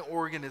one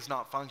organ is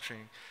not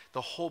functioning,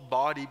 the whole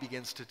body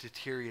begins to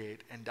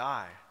deteriorate and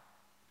die.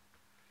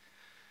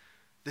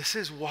 This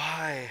is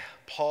why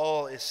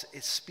Paul is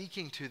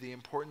speaking to the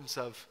importance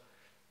of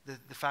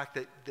the fact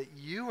that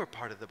you are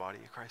part of the body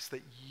of Christ,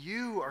 that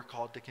you are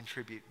called to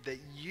contribute, that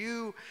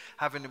you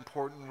have an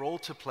important role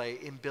to play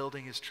in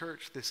building his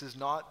church. This is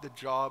not the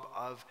job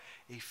of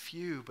a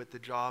few, but the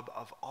job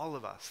of all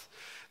of us.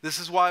 This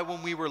is why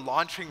when we were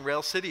launching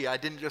Rail City, I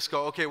didn't just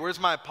go, okay, where's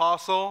my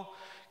apostle?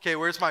 Okay,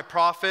 where's my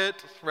prophet?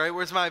 Right?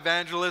 Where's my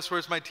evangelist?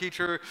 Where's my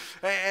teacher?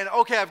 And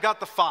okay, I've got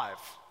the 5.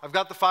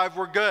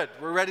 We're good.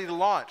 We're ready to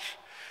launch.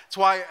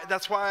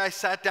 That's why I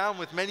sat down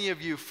with many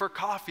of you for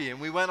coffee,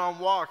 and we went on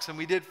walks, and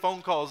we did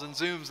phone calls and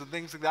Zooms and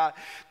things like that,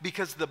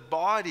 because the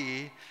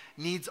body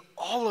needs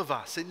all of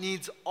us. It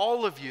needs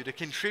all of you to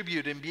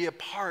contribute and be a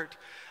part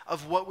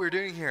of what we're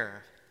doing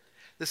here.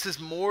 This is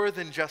more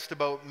than just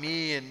about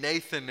me and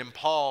Nathan and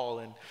Paul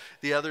and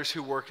the others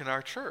who work in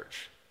our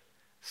church.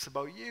 It's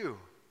about you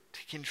to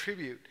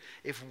contribute.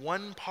 If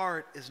one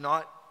part is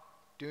not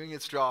doing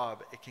its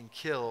job, it can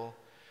kill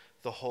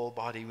the whole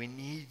body. We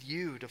need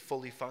you to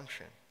fully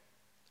function.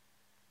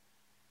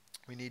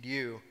 We need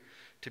you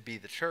to be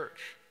the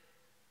church.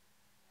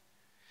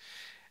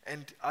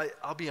 And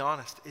I'll be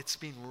honest, it's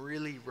been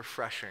really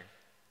refreshing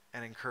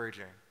and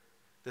encouraging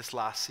this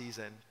last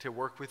season to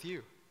work with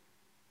you.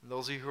 And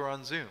those of you who are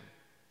on Zoom,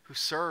 who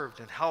served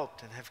and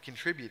helped and have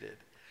contributed.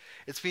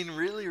 It's been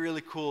really,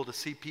 really cool to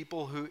see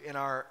people who in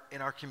our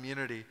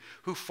community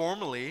who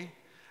formerly,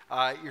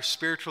 your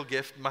spiritual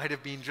gift might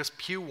have been just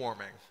pew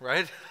warming,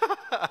 right?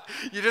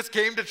 You just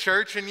came to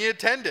church and you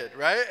attended,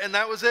 right? And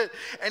that was it.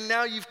 And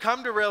now you've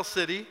come to Rail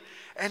City,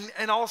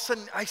 and all of a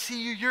sudden I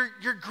see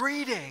you're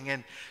greeting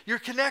and you're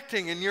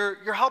connecting and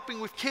you're helping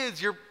with kids.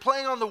 You're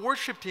playing on the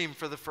worship team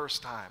for the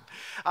first time.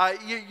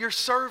 You're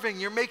serving.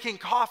 You're making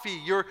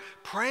coffee. You're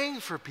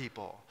praying for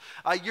people.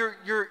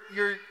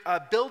 You're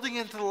building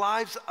into the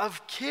lives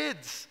of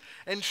kids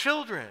and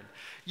children.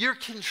 You're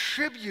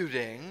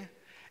contributing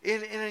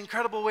in an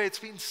incredible way. It's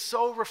been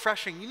so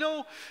refreshing. You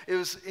know, it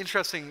was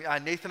interesting.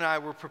 Nathan and I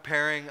were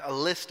preparing a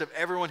list of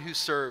everyone who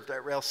served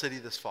at Rail City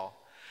this fall.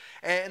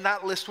 And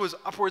that list was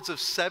upwards of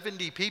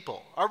 70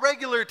 people. Our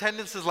regular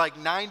attendance is like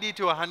 90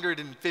 to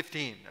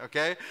 115,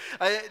 okay?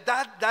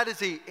 That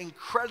is an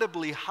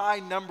incredibly high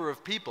number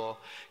of people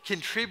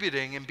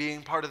contributing and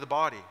being part of the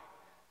body.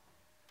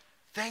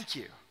 Thank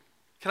you.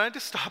 Can I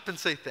just stop and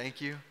say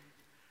thank you?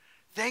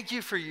 Thank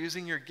you for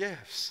using your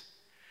gifts.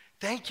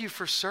 Thank you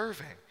for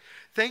serving.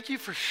 Thank you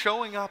for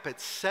showing up at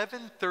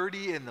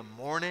 7:30 in the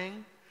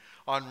morning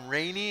on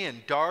rainy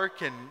and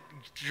dark and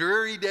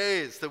dreary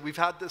days that we've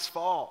had this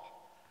fall.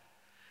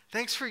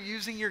 Thanks for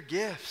using your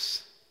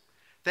gifts.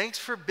 Thanks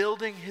for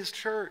building his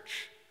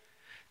church.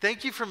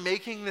 Thank you for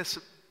making this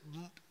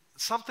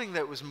something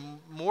that was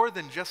more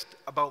than just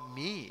about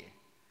me.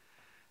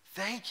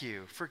 Thank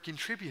you for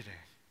contributing.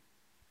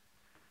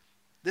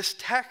 This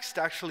text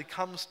actually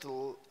comes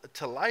to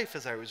life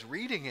as I was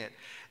reading it.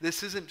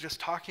 This isn't just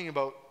talking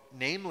about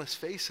nameless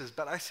faces,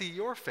 but I see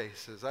your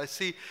faces. I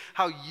see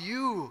how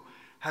you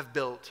have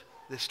built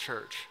this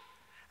church.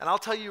 And I'll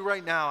tell you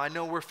right now, I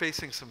know we're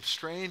facing some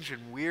strange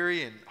and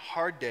weary and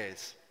hard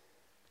days.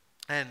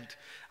 And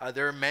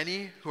there are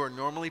many who are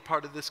normally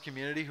part of this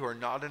community who are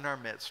not in our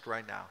midst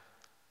right now.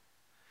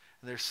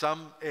 And there's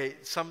some,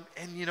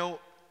 and you know,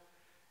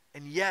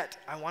 and yet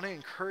I want to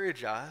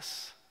encourage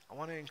us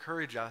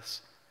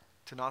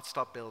to not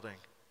stop building,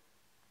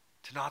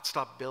 to not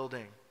stop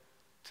building,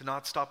 to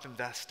not stop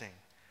investing,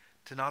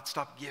 to not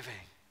stop giving.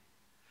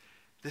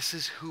 This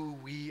is who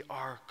we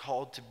are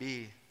called to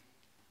be.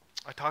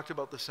 I talked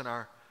about this in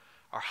our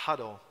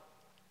huddle.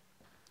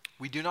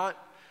 We do not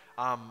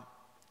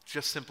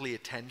just simply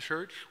attend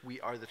church, we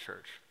are the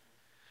church.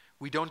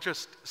 We don't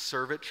just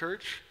serve at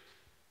church,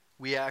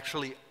 we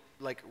actually,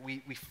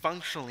 we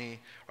functionally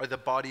are the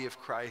body of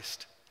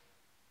Christ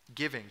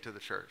giving to the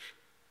church.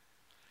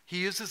 He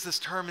uses this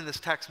term in this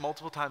text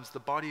multiple times, the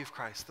body of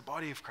Christ. The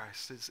body of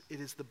Christ, it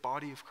is the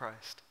body of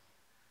Christ.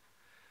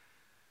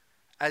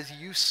 As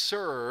you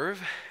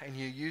serve and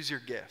you use your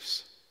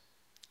gifts,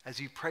 as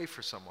you pray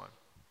for someone,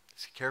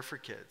 as you care for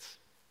kids,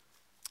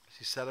 as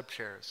you set up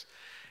chairs,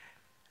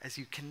 as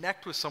you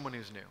connect with someone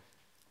who's new,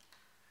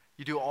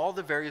 you do all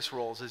the various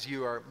roles as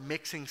you are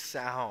mixing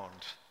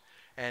sound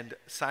and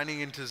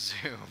signing into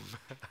Zoom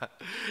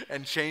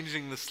and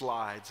changing the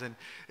slides and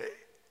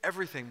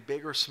everything,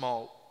 big or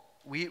small.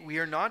 We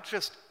are not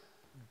just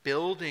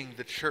building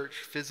the church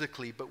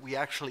physically, but we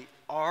actually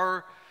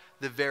are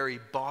the very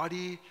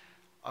body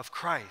of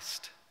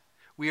Christ.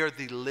 We are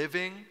the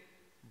living,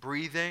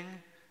 breathing,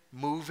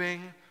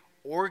 moving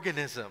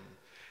organism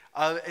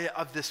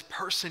of this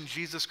person,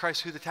 Jesus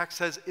Christ, who the text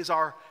says is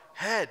our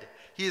head.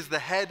 He is the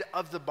head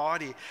of the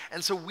body.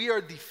 And so we are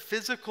the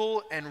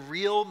physical and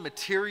real,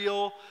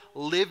 material,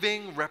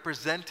 living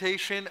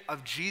representation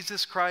of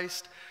Jesus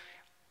Christ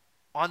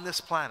on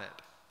this planet,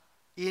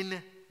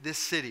 in this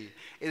city.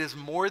 It is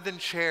more than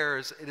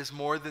chairs. It is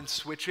more than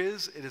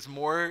switches. It is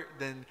more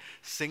than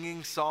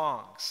singing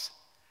songs.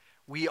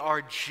 We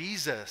are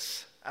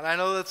Jesus. And I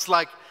know that's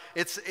like,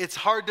 it's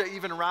hard to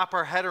even wrap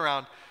our head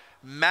around.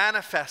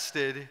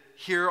 Manifested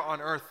here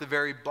on earth, the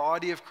very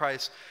body of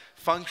Christ,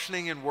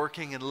 functioning and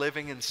working and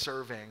living and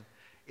serving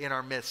in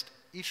our midst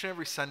each and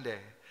every Sunday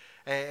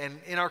and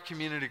in our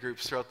community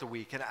groups throughout the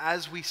week. And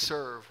as we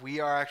serve, we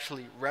are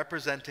actually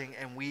representing,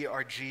 and we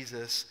are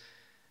Jesus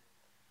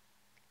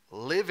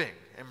living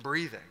and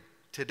breathing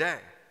today.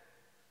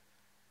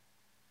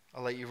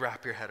 I'll let you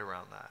wrap your head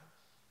around that.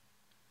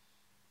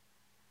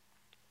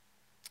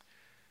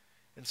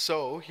 And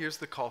so here's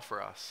the call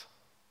for us.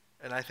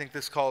 And I think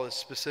this call is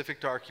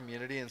specific to our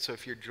community. And so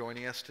if you're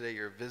joining us today,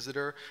 you're a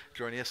visitor.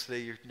 Joining us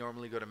today, you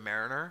normally go to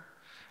Mariner.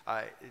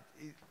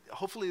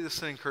 Hopefully this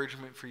is an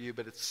encouragement for you,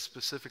 but it's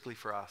specifically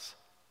for us.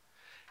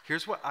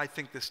 Here's what I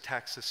think this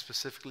text is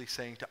specifically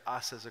saying to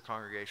us as a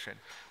congregation.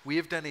 We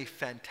have done a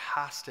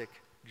fantastic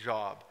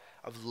job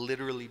of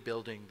literally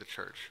building the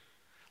church.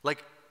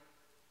 Like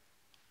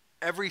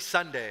every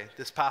Sunday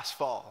this past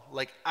fall,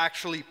 like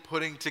actually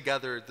putting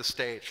together the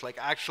stage, like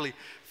actually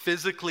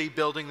physically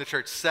building the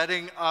church,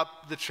 setting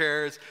up the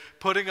chairs,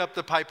 putting up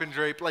the pipe and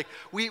drape. Like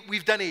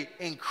we've done an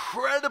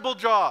incredible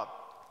job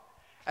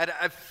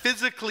at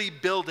physically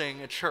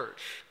building a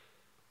church.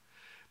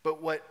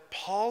 But what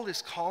Paul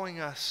is calling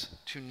us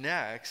to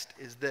next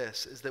is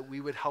this, is that we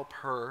would help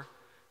her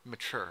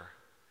mature,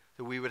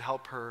 that we would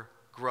help her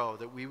grow,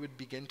 that we would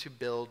begin to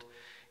build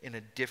in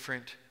a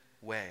different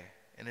way,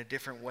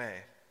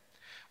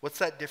 What's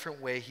that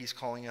different way he's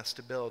calling us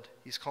to build?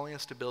 He's calling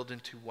us to build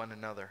into one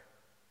another,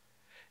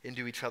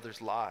 into each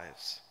other's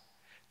lives,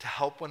 to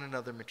help one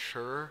another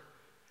mature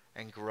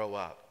and grow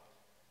up.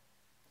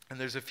 And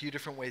there's a few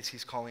different ways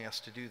he's calling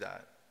us to do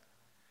that.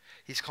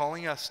 He's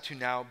calling us to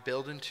now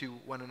build into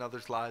one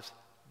another's lives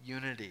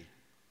unity.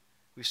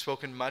 We've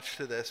spoken much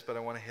to this, but I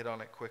want to hit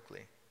on it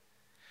quickly.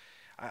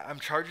 I'm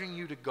charging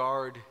you to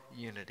guard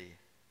unity,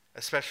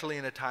 especially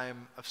in a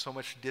time of so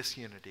much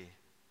disunity.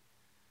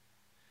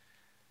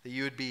 That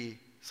you would be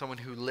someone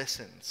who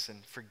listens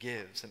and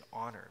forgives and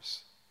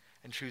honors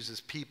and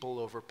chooses people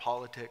over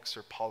politics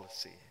or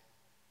policy.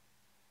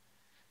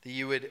 That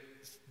you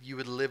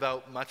would live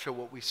out much of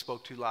what we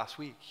spoke to last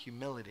week: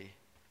 humility,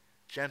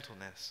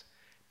 gentleness,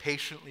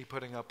 patiently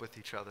putting up with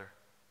each other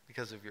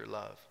because of your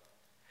love.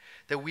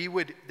 That we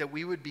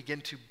would begin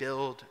to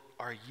build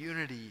our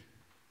unity.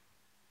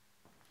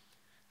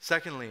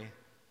 Secondly,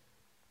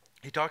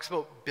 he talks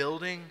about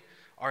building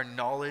our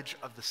knowledge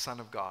of the Son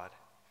of God.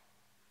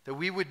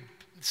 That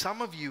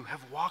some of you have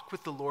walked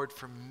with the Lord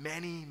for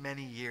many,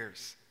 many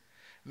years.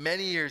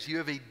 Many years. You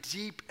have a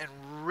deep and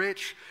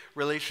rich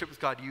relationship with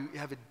God. You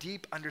have a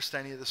deep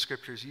understanding of the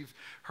scriptures. You've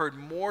heard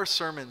more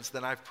sermons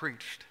than I've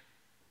preached.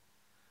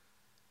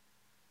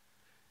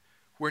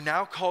 We're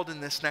now called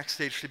in this next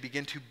stage to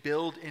begin to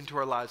build into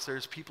our lives.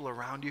 There's people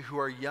around you who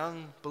are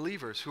young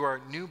believers, who are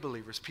new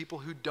believers, people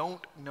who don't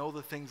know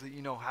the things that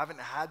you know, haven't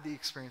had the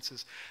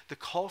experiences. The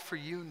call for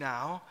you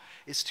now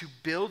is to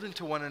build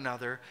into one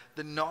another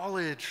the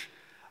knowledge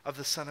of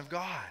the Son of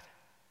God.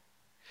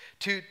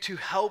 To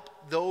help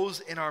those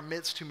in our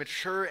midst to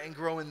mature and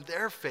grow in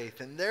their faith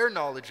and their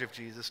knowledge of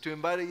Jesus. To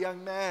invite a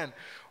young man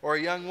or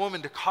a young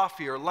woman to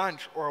coffee or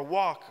lunch or a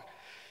walk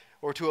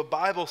or to a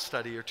Bible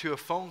study or to a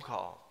phone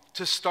call.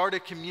 To start a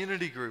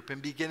community group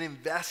and begin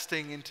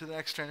investing into the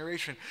next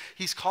generation.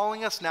 He's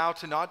calling us now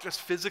to not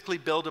just physically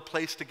build a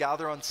place to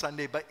gather on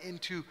Sunday, but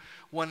into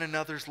one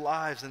another's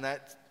lives and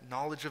that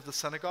knowledge of the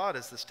Son of God,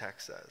 as this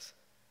text says.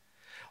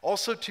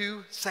 Also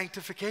to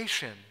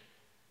sanctification.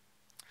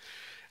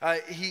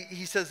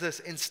 He says this: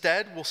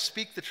 instead, we'll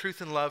speak the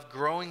truth in love,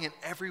 growing in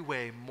every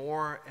way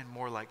more and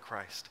more like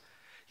Christ.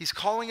 He's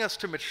calling us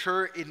to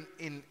mature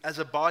in as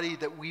a body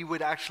that we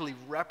would actually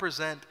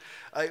represent.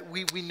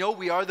 We know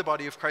we are the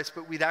body of Christ,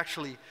 but we'd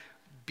actually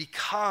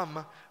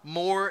become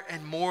more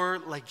and more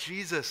like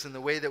Jesus in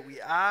the way that we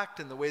act,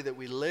 in the way that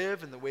we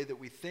live, in the way that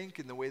we think,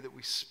 in the way that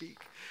we speak,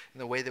 in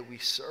the way that we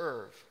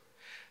serve.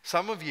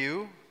 Some of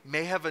you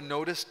may have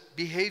noticed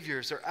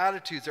behaviors or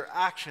attitudes or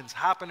actions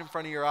happen in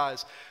front of your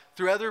eyes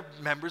through other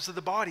members of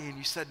the body, and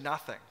you said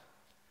nothing.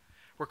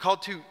 We're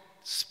called to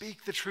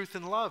speak the truth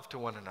in love to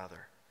one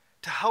another,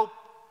 to help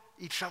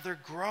each other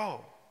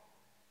grow.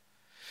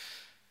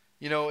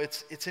 You know,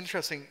 it's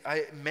interesting.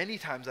 Many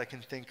times I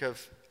can think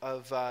of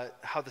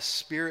how the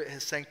Spirit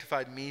has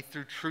sanctified me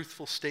through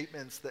truthful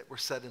statements that were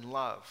said in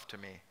love to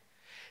me.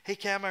 Hey,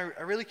 Cam, I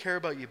really care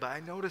about you, but I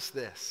noticed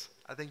this.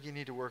 I think you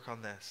need to work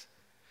on this.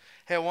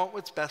 Hey, I want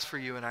what's best for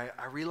you, and I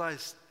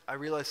realized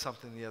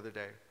something the other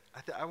day.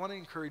 I want to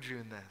encourage you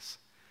in this.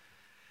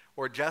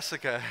 Or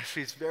Jessica,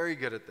 she's very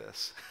good at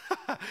this.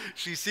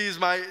 She sees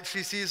my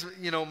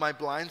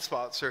blind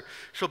spots, or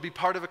she'll be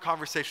part of a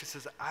conversation.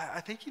 Says, I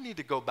think you need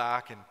to go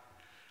back and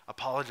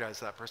apologize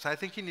to that person. I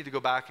think you need to go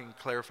back and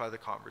clarify the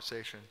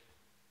conversation.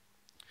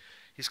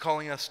 He's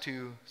calling us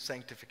to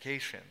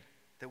sanctification,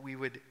 that we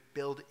would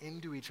build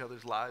into each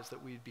other's lives,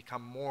 that we'd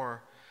become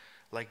more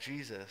like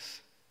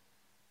Jesus.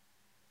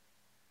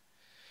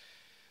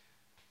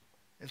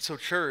 And so,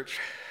 church,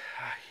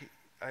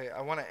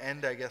 I want to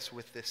end, I guess,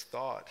 with this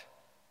thought,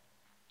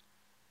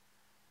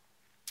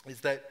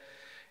 is that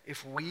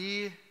if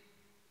we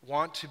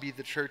want to be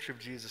the church of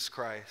Jesus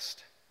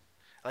Christ,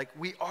 like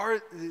we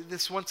are,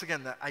 this once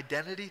again, the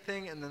identity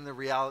thing and then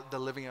the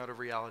living out of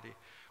reality.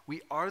 We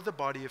are the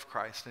body of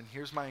Christ, and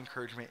here's my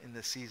encouragement in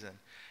this season,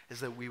 is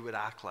that we would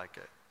act like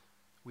it.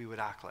 We would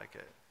act like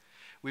it.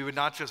 We would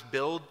not just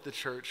build the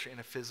church in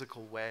a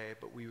physical way,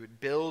 but we would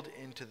build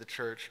into the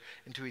church,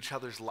 into each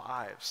other's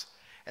lives.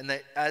 And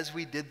that as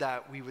we did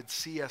that, we would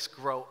see us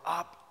grow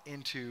up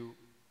into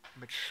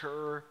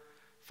mature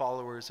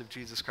followers of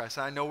Jesus Christ.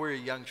 And I know we're a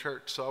young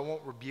church, so I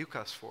won't rebuke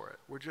us for it.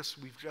 We've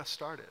just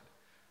started.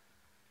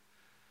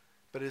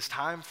 But it's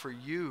time for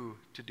you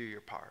to do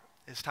your part.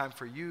 It's time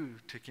for you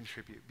to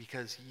contribute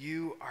because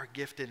you are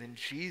gifted, and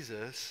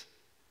Jesus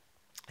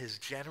has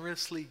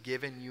generously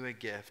given you a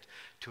gift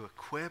to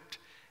equip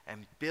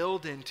and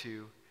build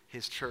into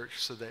his church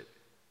so that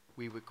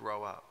we would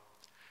grow up.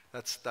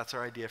 That's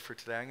our idea for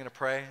today. I'm going to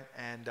pray,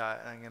 and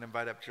I'm going to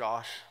invite up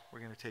Josh. We're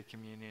going to take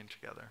communion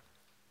together.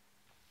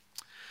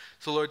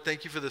 So, Lord,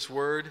 thank you for this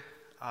word.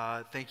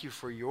 Thank you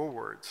for your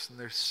words. And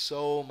there's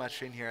so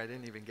much in here I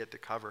didn't even get to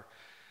cover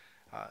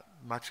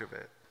much of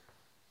it.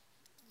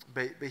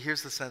 But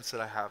here's the sense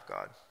that I have,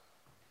 God.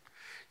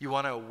 You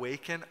want to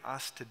awaken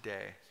us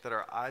today, that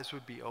our eyes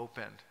would be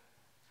opened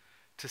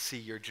to see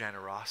your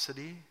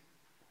generosity,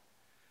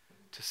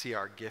 to see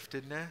our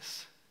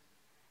giftedness,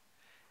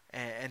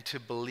 and to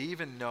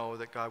believe and know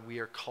that, God, we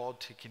are called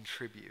to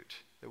contribute,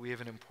 that we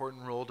have an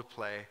important role to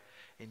play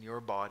in your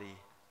body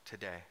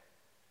today.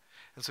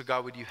 And so,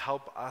 God, would you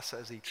help us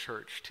as a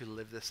church to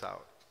live this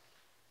out?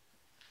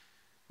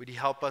 Would you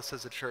help us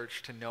as a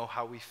church to know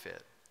how we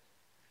fit?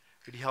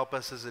 Would you help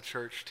us as a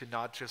church to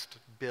not just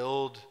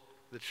build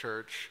the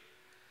church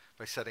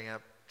by setting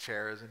up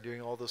chairs and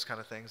doing all those kind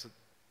of things?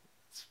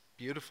 It's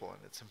beautiful and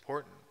it's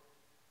important.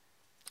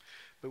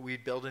 But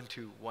we'd build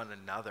into one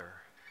another.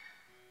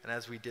 And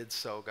as we did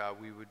so, God,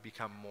 we would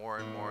become more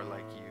and more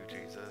like you,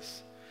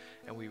 Jesus.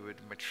 And we would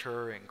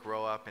mature and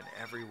grow up in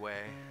every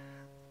way.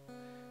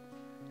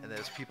 And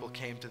as people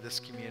came to this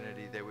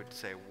community, they would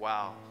say,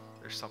 wow,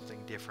 there's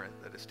something different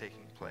that is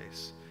taking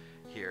place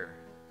here.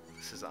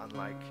 This is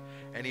unlike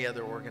any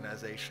other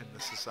organization.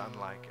 This is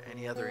unlike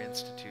any other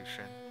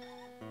institution.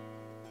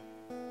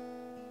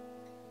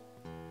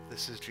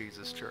 This is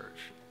Jesus'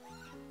 church.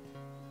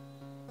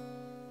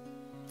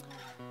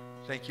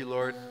 Thank you,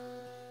 Lord.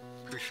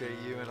 Appreciate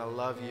you, and I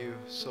love you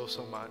so,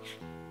 so much.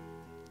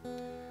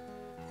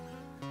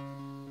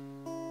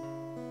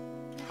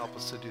 Help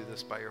us to do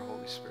this by your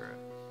Holy Spirit.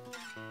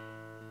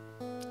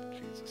 In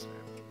Jesus'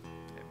 name,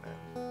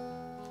 amen.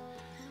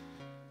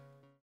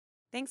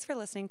 Thanks for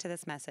listening to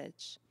this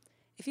message.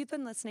 If you've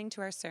been listening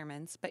to our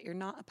sermons, but you're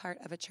not a part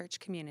of a church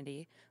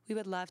community, we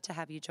would love to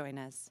have you join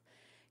us.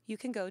 You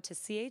can go to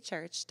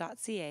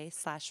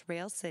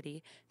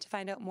cachurch.ca/railcity to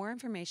find out more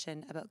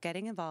information about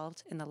getting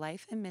involved in the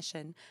life and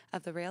mission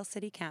of the Rail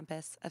City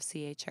campus of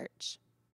CA Church.